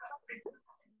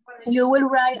 you will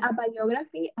write a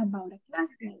biography about a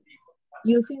classmate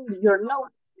using your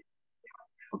notes.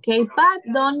 Okay, but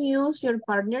don't use your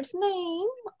partner's name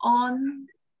on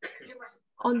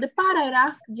the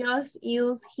paragraph, just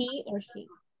use he or she.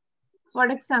 For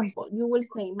example, you will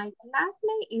say, my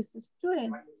classmate is a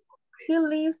student. She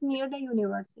lives near the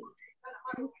university.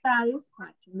 She studies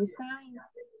fashion design.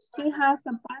 She has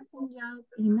a part-time job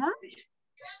in a...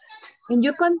 And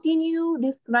you continue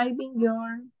describing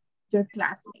your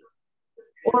classmates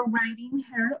or writing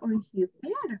her or his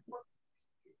biography.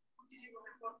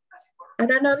 I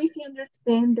don't know if you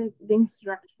understand the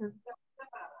instructions.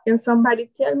 Can somebody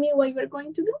tell me what you're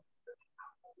going to do?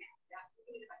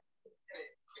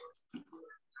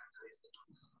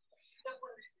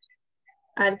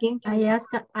 I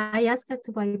asked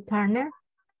to my partner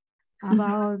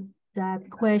about that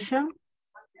question,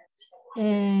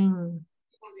 and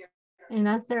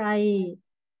after I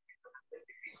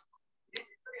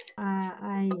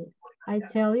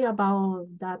tell you about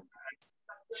that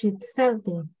she said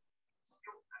me.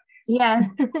 Yes,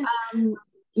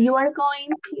 you are going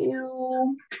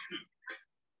to,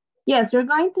 yes, you're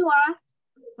going to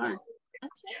ask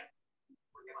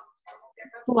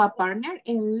to a partner,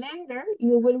 and later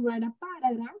you will write a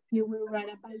paragraph, you will write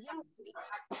a biography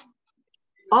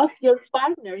of your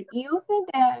partner using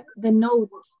the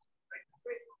notes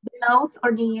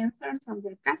or the answers of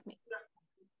your classmates.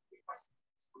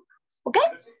 Okay?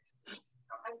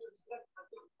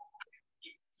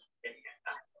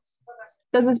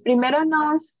 Entonces, primero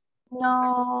nos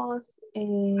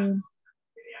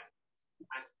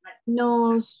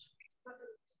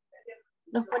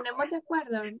ponemos de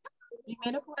acuerdo, ¿verdad?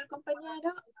 Primero con el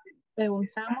compañero,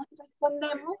 preguntamos,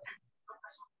 respondemos,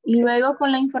 y luego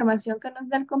con la información que nos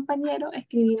da el compañero,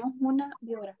 escribimos una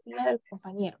biografía del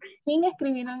compañero, sin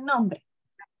escribir el nombre.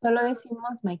 Solo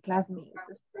decimos, my classmate is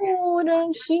a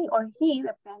student, she or he,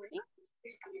 depending.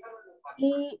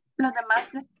 Y los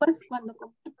demás después, cuando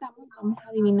completamos, vamos a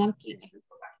adivinar quién es.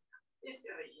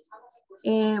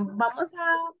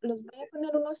 Los voy a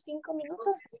poner unos 5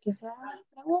 minutos que se hagan las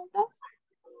preguntas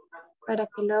para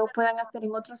que luego puedan hacer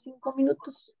en otros 5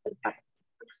 minutos el papel.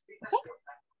 ¿Ok?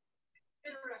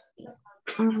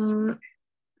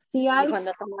 Si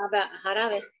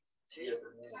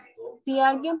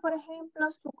alguien, por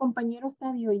ejemplo, su compañero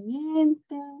está de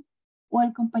oyente o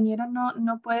el compañero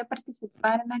no puede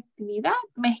participar en la actividad,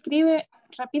 me escribe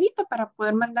rapidito para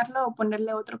poder mandarlo o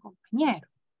ponerle a otro compañero.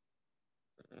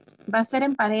 Va a ser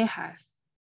en parejas.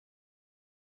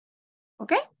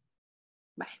 ¿Ok?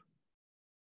 Bye.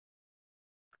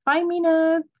 5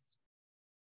 minutes.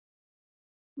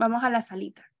 Vamos a la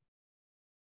salita.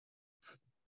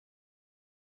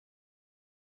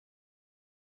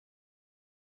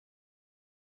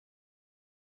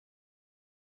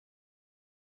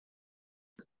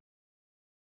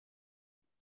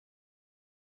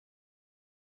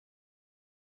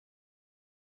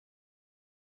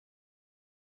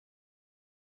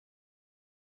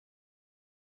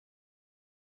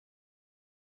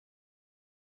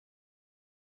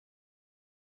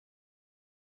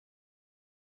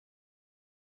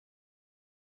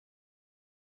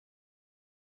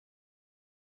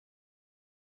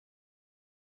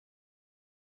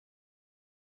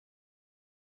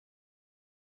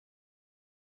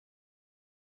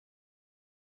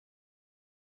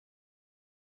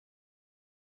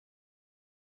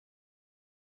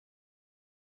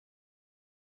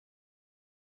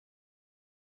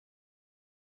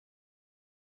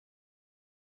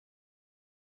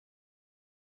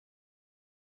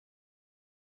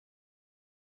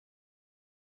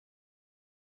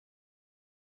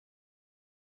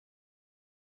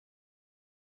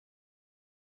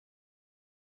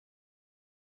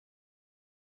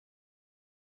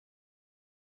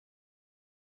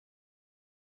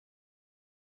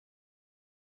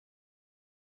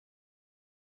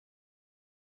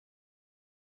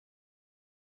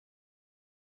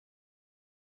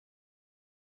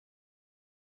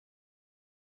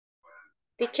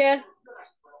 Teacher,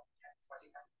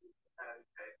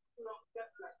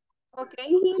 Okay,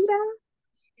 Hilda.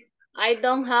 I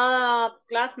don't have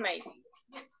classmates.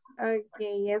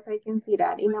 Okay, yes, I can see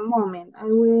that in a moment.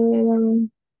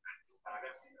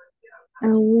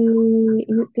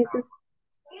 This is,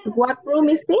 what room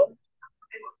is this?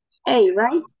 A,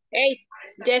 right? Hey,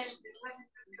 yes.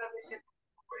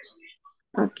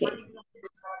 Okay.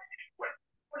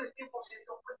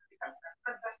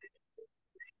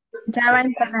 Ya va a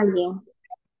entrar alguien.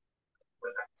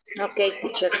 Okay,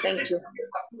 teacher, thank you.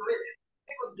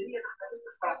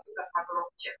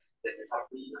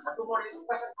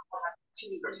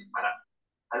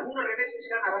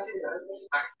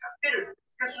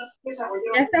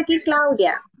 Ya está aquí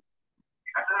Claudia.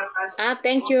 Ah,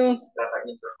 thank you.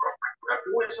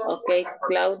 Okay,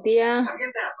 Claudia.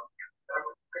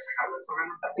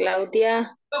 Claudia.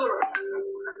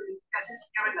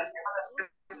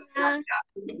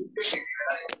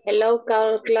 Hello,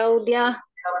 Claudia.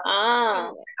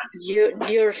 Ah,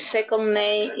 your second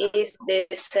name is the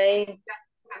same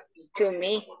to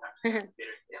me.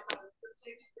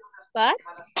 What?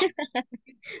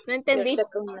 No entendí.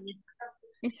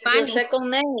 Your second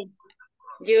name.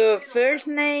 Your first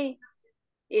name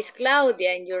is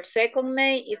Claudia and your second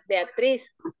name is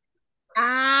Beatriz.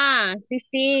 Ah, sí,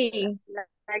 sí.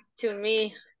 Like to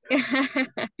me.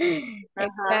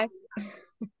 Exacto.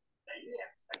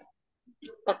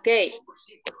 Okay.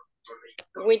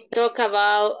 We talk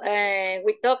about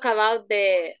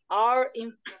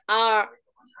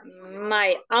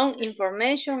my own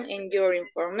information and your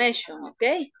information,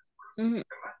 okay? Mm-hmm.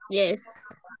 Yes.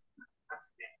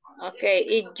 Okay,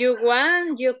 if you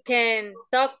want, you can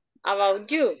talk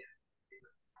about you.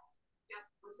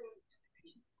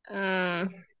 No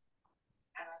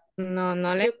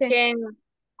le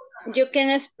You can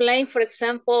explain, for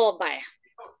example,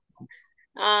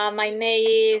 my name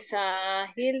is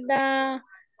Hilda.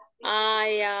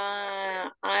 I'm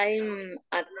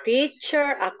a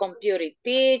teacher, a computer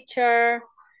teacher.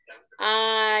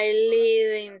 I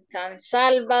live in San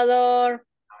Salvador.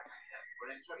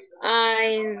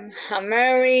 I'm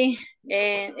married,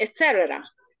 etc.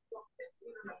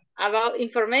 About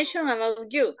information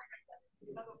about you.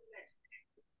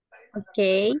 Ok.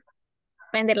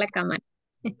 Prender la cámara.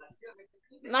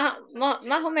 Más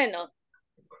o menos.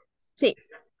 Sí.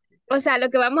 O sea, lo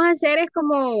que vamos a hacer es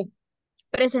como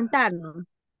presentarnos.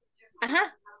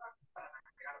 Ajá.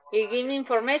 You give me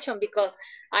information because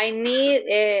I need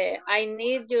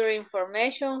your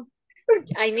information.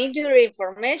 I need your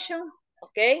information,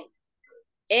 okay?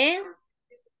 And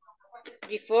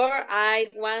before I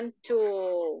want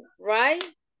to write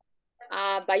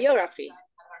a biography.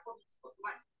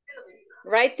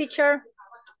 Right, teacher?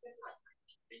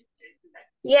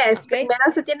 Yes, Okay.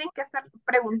 primero se tienen que hacer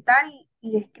preguntar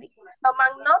y escribir.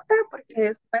 Toman nota porque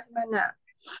después van a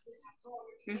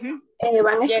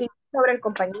escribir sobre el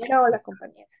compañero o la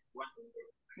compañera.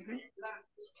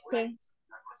 Okay.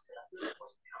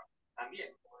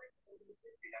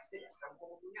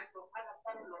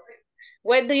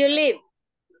 Where do you live?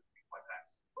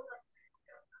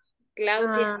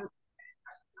 Claudia.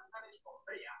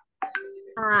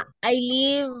 I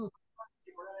live.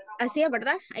 Así es,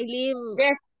 ¿verdad? I live.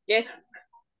 Yes.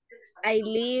 I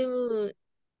live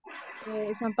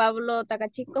San Pablo,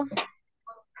 Tacachico.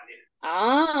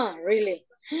 Ah, really?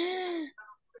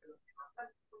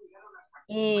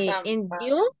 And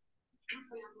you?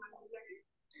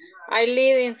 I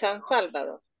live in San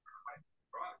Salvador.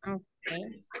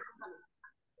 Okay.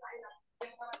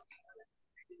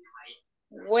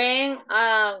 When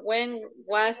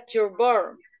was your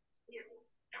birth?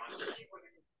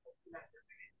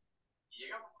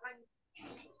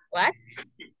 What?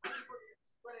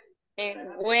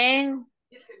 And when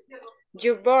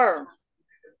you born?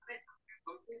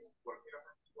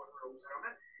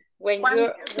 When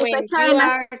you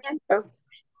are.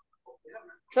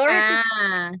 Sorry.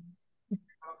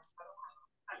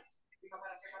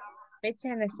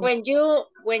 When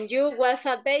you was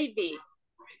a baby.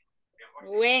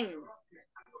 When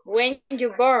you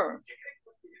born?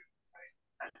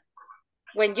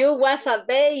 When you was a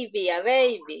baby,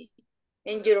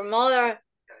 and your mother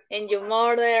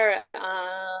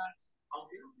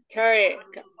carried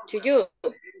to you.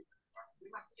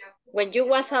 When you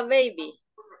was a baby,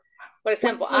 for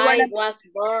example, I was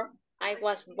born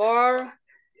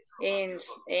en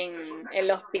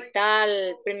el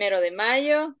hospital 1 de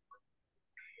mayo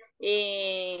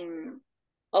in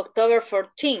October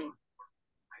 14.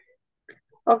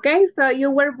 Okay, so you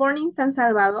were born in San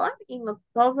Salvador in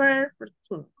October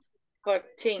 14.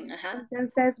 14, ajá.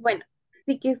 Entonces, bueno,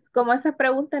 Chiquis, como esa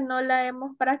pregunta no la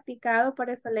hemos practicado, por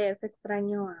eso les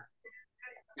extraño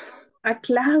a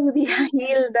Claudia,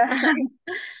 Hilda.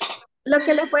 Lo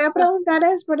que les voy a preguntar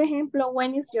es, por ejemplo,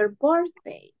 when is your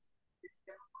birthday?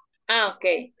 Ok,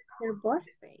 Your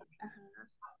birthday.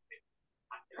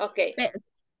 Ajá. ok.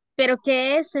 Pero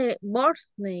 ¿qué es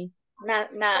birthday?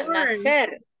 Born.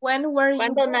 Nacer. When were you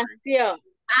 ¿Cuándo born? nació?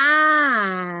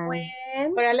 Ah,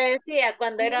 When, Pero le decía,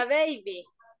 cuando era baby.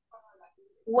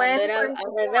 when Cuando era were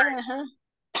you bebé, born? ajá.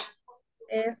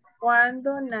 Es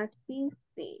cuando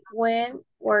naciste. When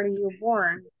were you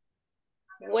born?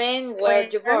 When were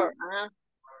When, you born? Ajá.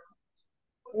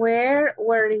 where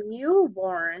were you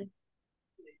born?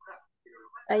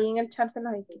 Ahí en el chat se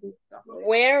los escrito.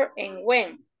 Where and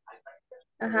when.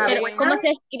 Ajá, pero When. ¿cómo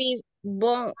se escribe?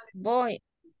 Boy. born.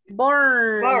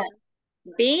 Born.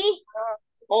 B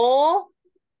O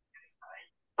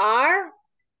R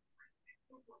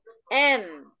M.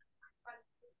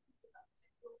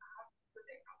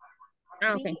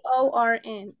 Ah, ok.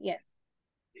 B-O-R-N, yes.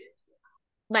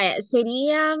 Vaya,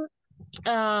 sería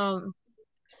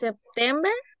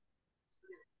September.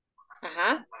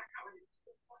 Ajá.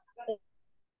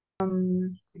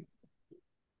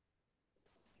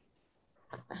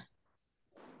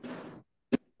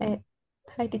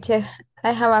 Hi, teacher.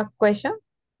 I have a question.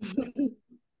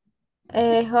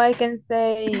 How I can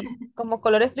say como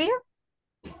colores fríos?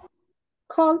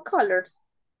 Cold colors.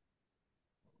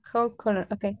 Cold color,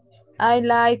 okay. I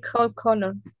like cold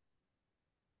colors.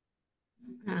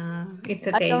 It's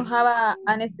I don't okay. have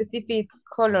an specific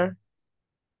color.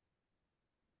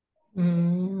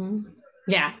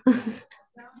 Yeah.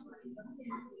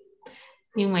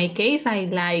 In my case, I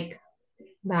like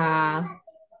the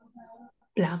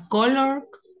black color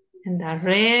and the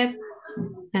red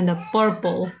and the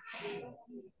purple.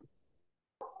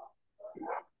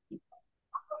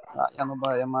 Ya nos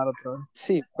va a llamar otra vez.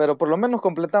 Sí, pero por lo menos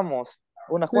completamos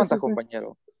unas Sí, cuantas, sí, sí.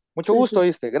 compañero. Mucho Sí, gusto, sí.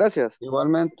 ¿oíste? Gracias.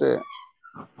 Igualmente.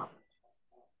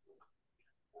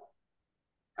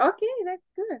 Okay, that's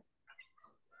good.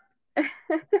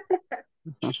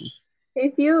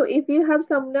 If you have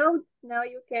some notes, now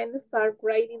you can start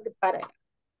writing the paragraph.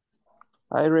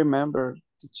 I remember,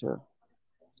 teacher.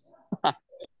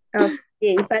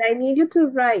 Okay, but I need you to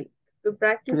write to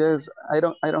practice. Yes, I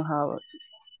don't have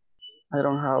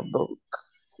book.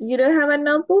 You don't have a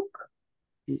notebook?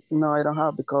 No, I don't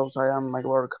have because I am at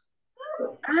work.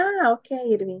 Ah, okay,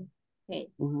 Irving. Okay.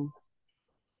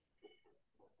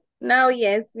 Now,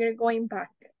 yes, we're going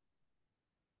back.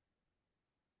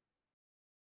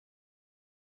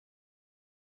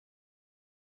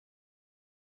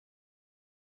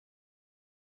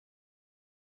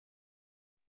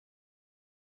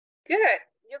 Good.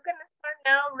 You can start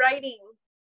now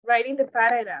writing the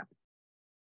paragraph.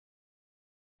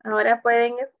 Ahora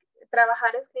pueden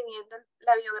trabajar escribiendo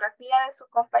la biografía de su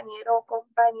compañero o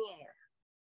compañera.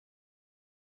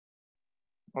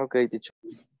 Ok, teacher.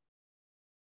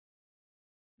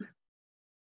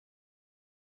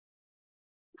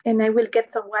 And I will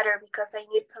get some water because I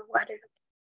need some water.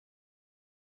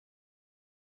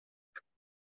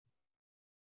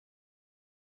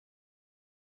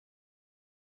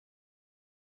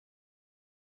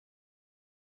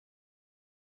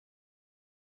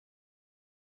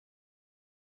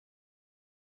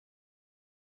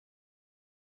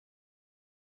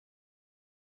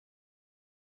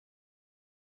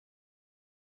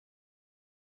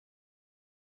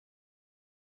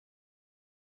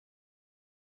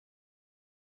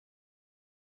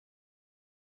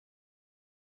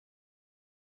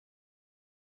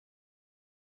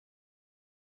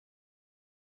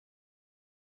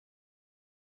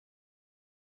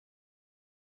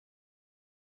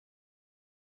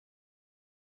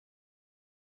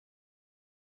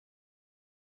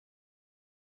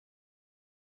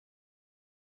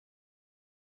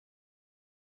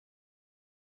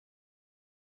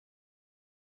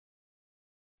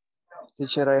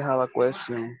 Teacher, I have a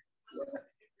question.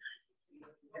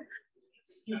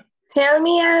 Tell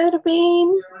me,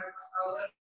 Arvin.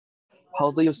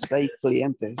 How do you say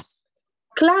clientes?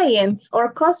 Clients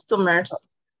or customers?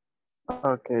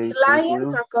 Okay, thank Clients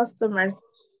you. or customers?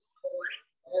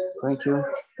 Thank you.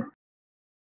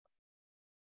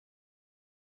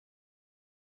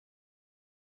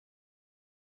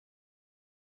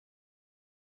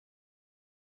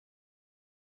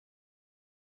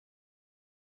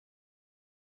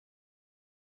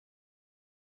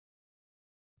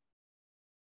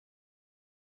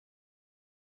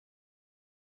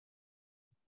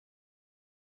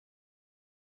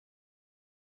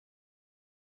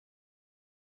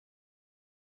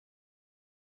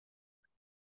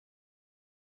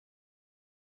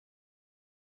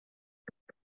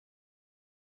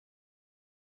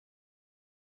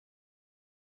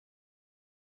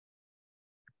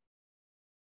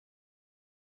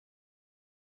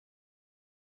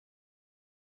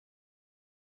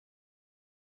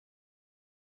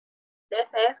 Les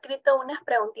he escrito unas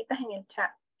preguntitas en el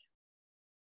chat.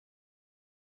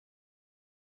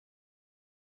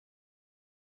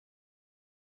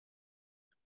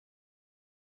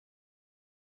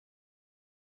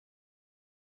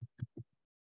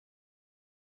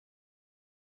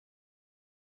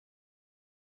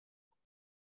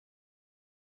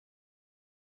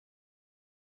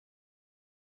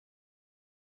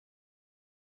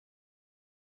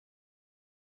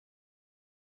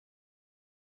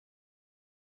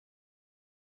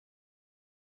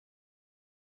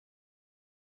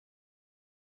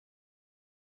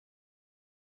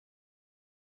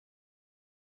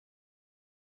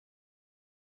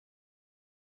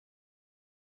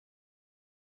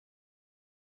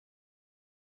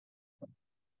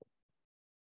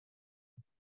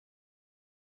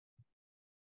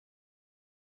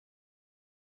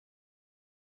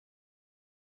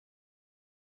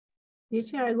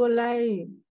 Teacher, I would like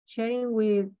sharing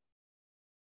with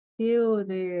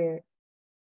you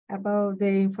about the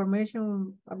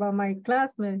information about my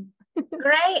classmate.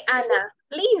 Great, Anna.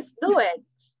 Please do it.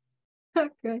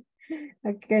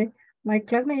 Okay. My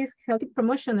classmate is healthy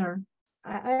promotioner.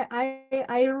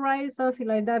 I write something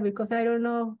like that because I don't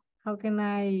know how can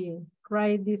I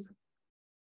write this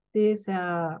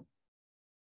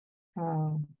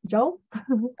job.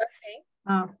 Okay.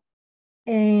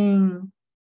 And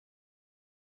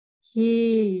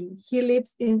he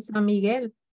lives in San Miguel,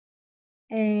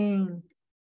 and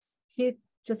he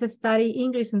just study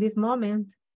English in this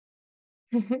moment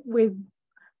with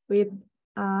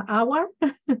our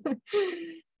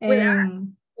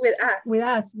and with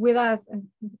us.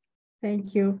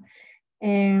 Thank you.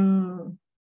 And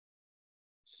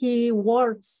he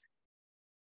works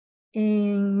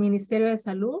in Ministerio de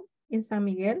Salud in San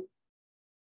Miguel,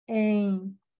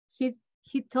 and he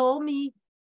told me,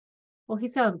 or he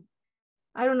said,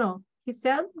 I don't know. He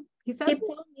told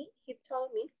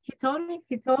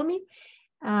me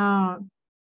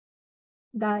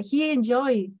that he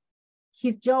enjoyed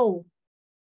his job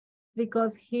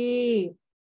because he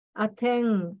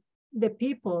attend the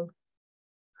people,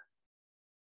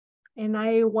 and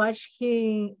I watch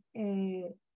him.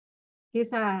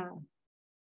 He's a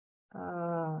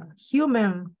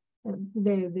human.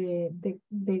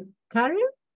 The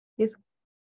career is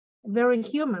very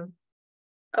human.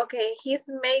 Okay, he's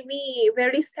maybe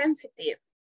very sensitive.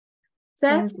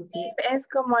 Sensitive es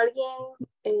como alguien,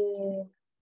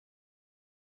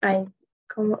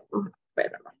 como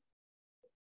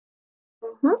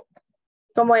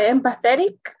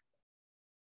empathetic.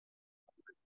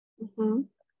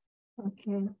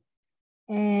 Okay,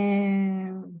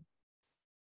 and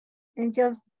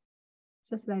just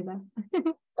like that.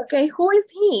 Okay, who is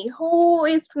he? Who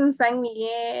is from San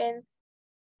Miguel?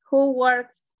 Who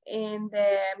works in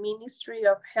the Ministry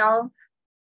of Health?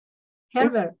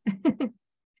 Herbert.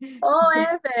 Oh,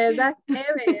 Ever, that's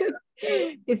Ever.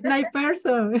 Okay. It's my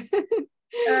person.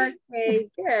 Okay,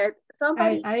 good.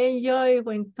 Somebody I enjoy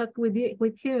when talk with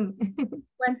him.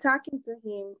 when talking to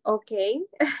him. Okay.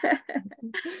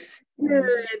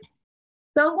 Good.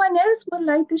 Someone else would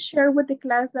like to share with the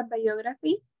class a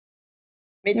biography?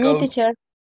 Me, teacher.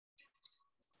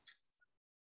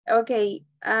 Ok,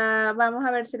 vamos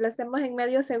a ver si lo hacemos en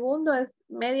medio segundo, es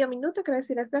medio minuto, que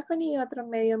decir Stephanie, y otro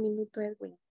medio minuto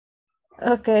Edwin.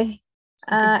 Okay.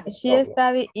 She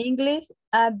studied English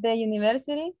at the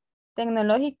University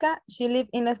Tecnológica. She lives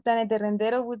in Los Planes de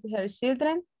Rendero with her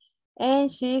children,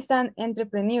 and she is an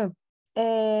entrepreneur.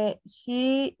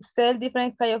 She sells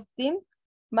different kinds of things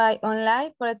by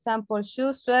online, for example,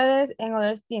 shoes, sweaters, and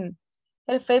other things.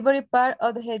 Her favorite part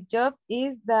of her job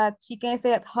is that she can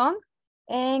stay at home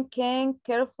and can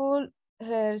care for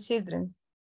her children.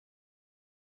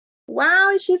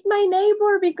 Wow, she's my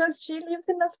neighbor because she lives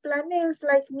in Los Planes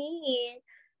like me.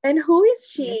 And who is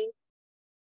she?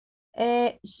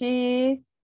 She is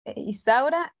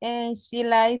Isaura, and she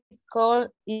likes called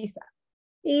Isa.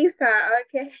 Isa,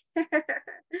 okay.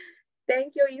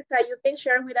 Thank you, Isa. You can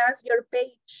share with us your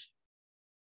page,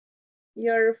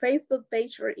 your Facebook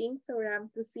page or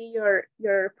Instagram to see your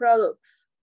products.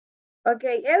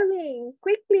 Okay, Elvin,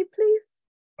 quickly, please.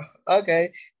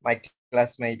 Okay, my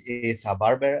classmate is a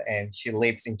barber and she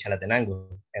lives in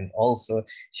Chalatenango, and also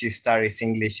she studies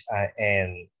English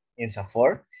in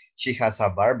Safor. She has a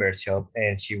barber shop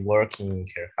and she works in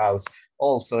her house.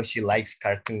 Also, she likes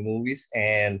cartoon movies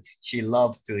and she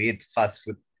loves to eat fast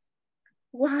food.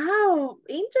 Wow,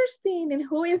 interesting. And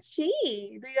who is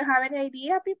she? Do you have any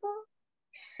idea, people?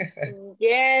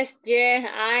 Yes,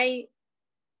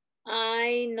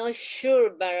 I'm not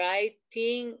sure, but I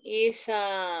think it's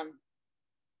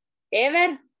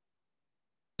Ever.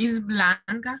 Is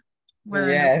Blanca.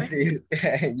 Yes,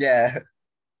 yeah.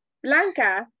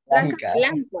 Blanca. Blanca.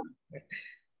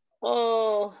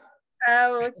 Oh.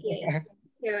 Oh, okay.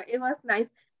 Yeah, it was nice.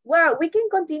 Well, we can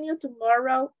continue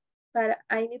tomorrow, but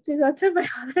I need to go to my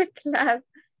other class.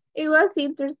 It was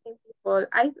interesting, people.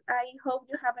 I hope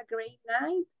you have a great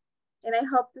night, and I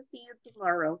hope to see you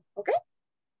tomorrow. Okay?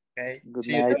 Okay. Good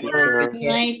See you night, tomorrow. teacher. Good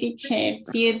night, teacher.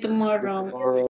 See you tomorrow.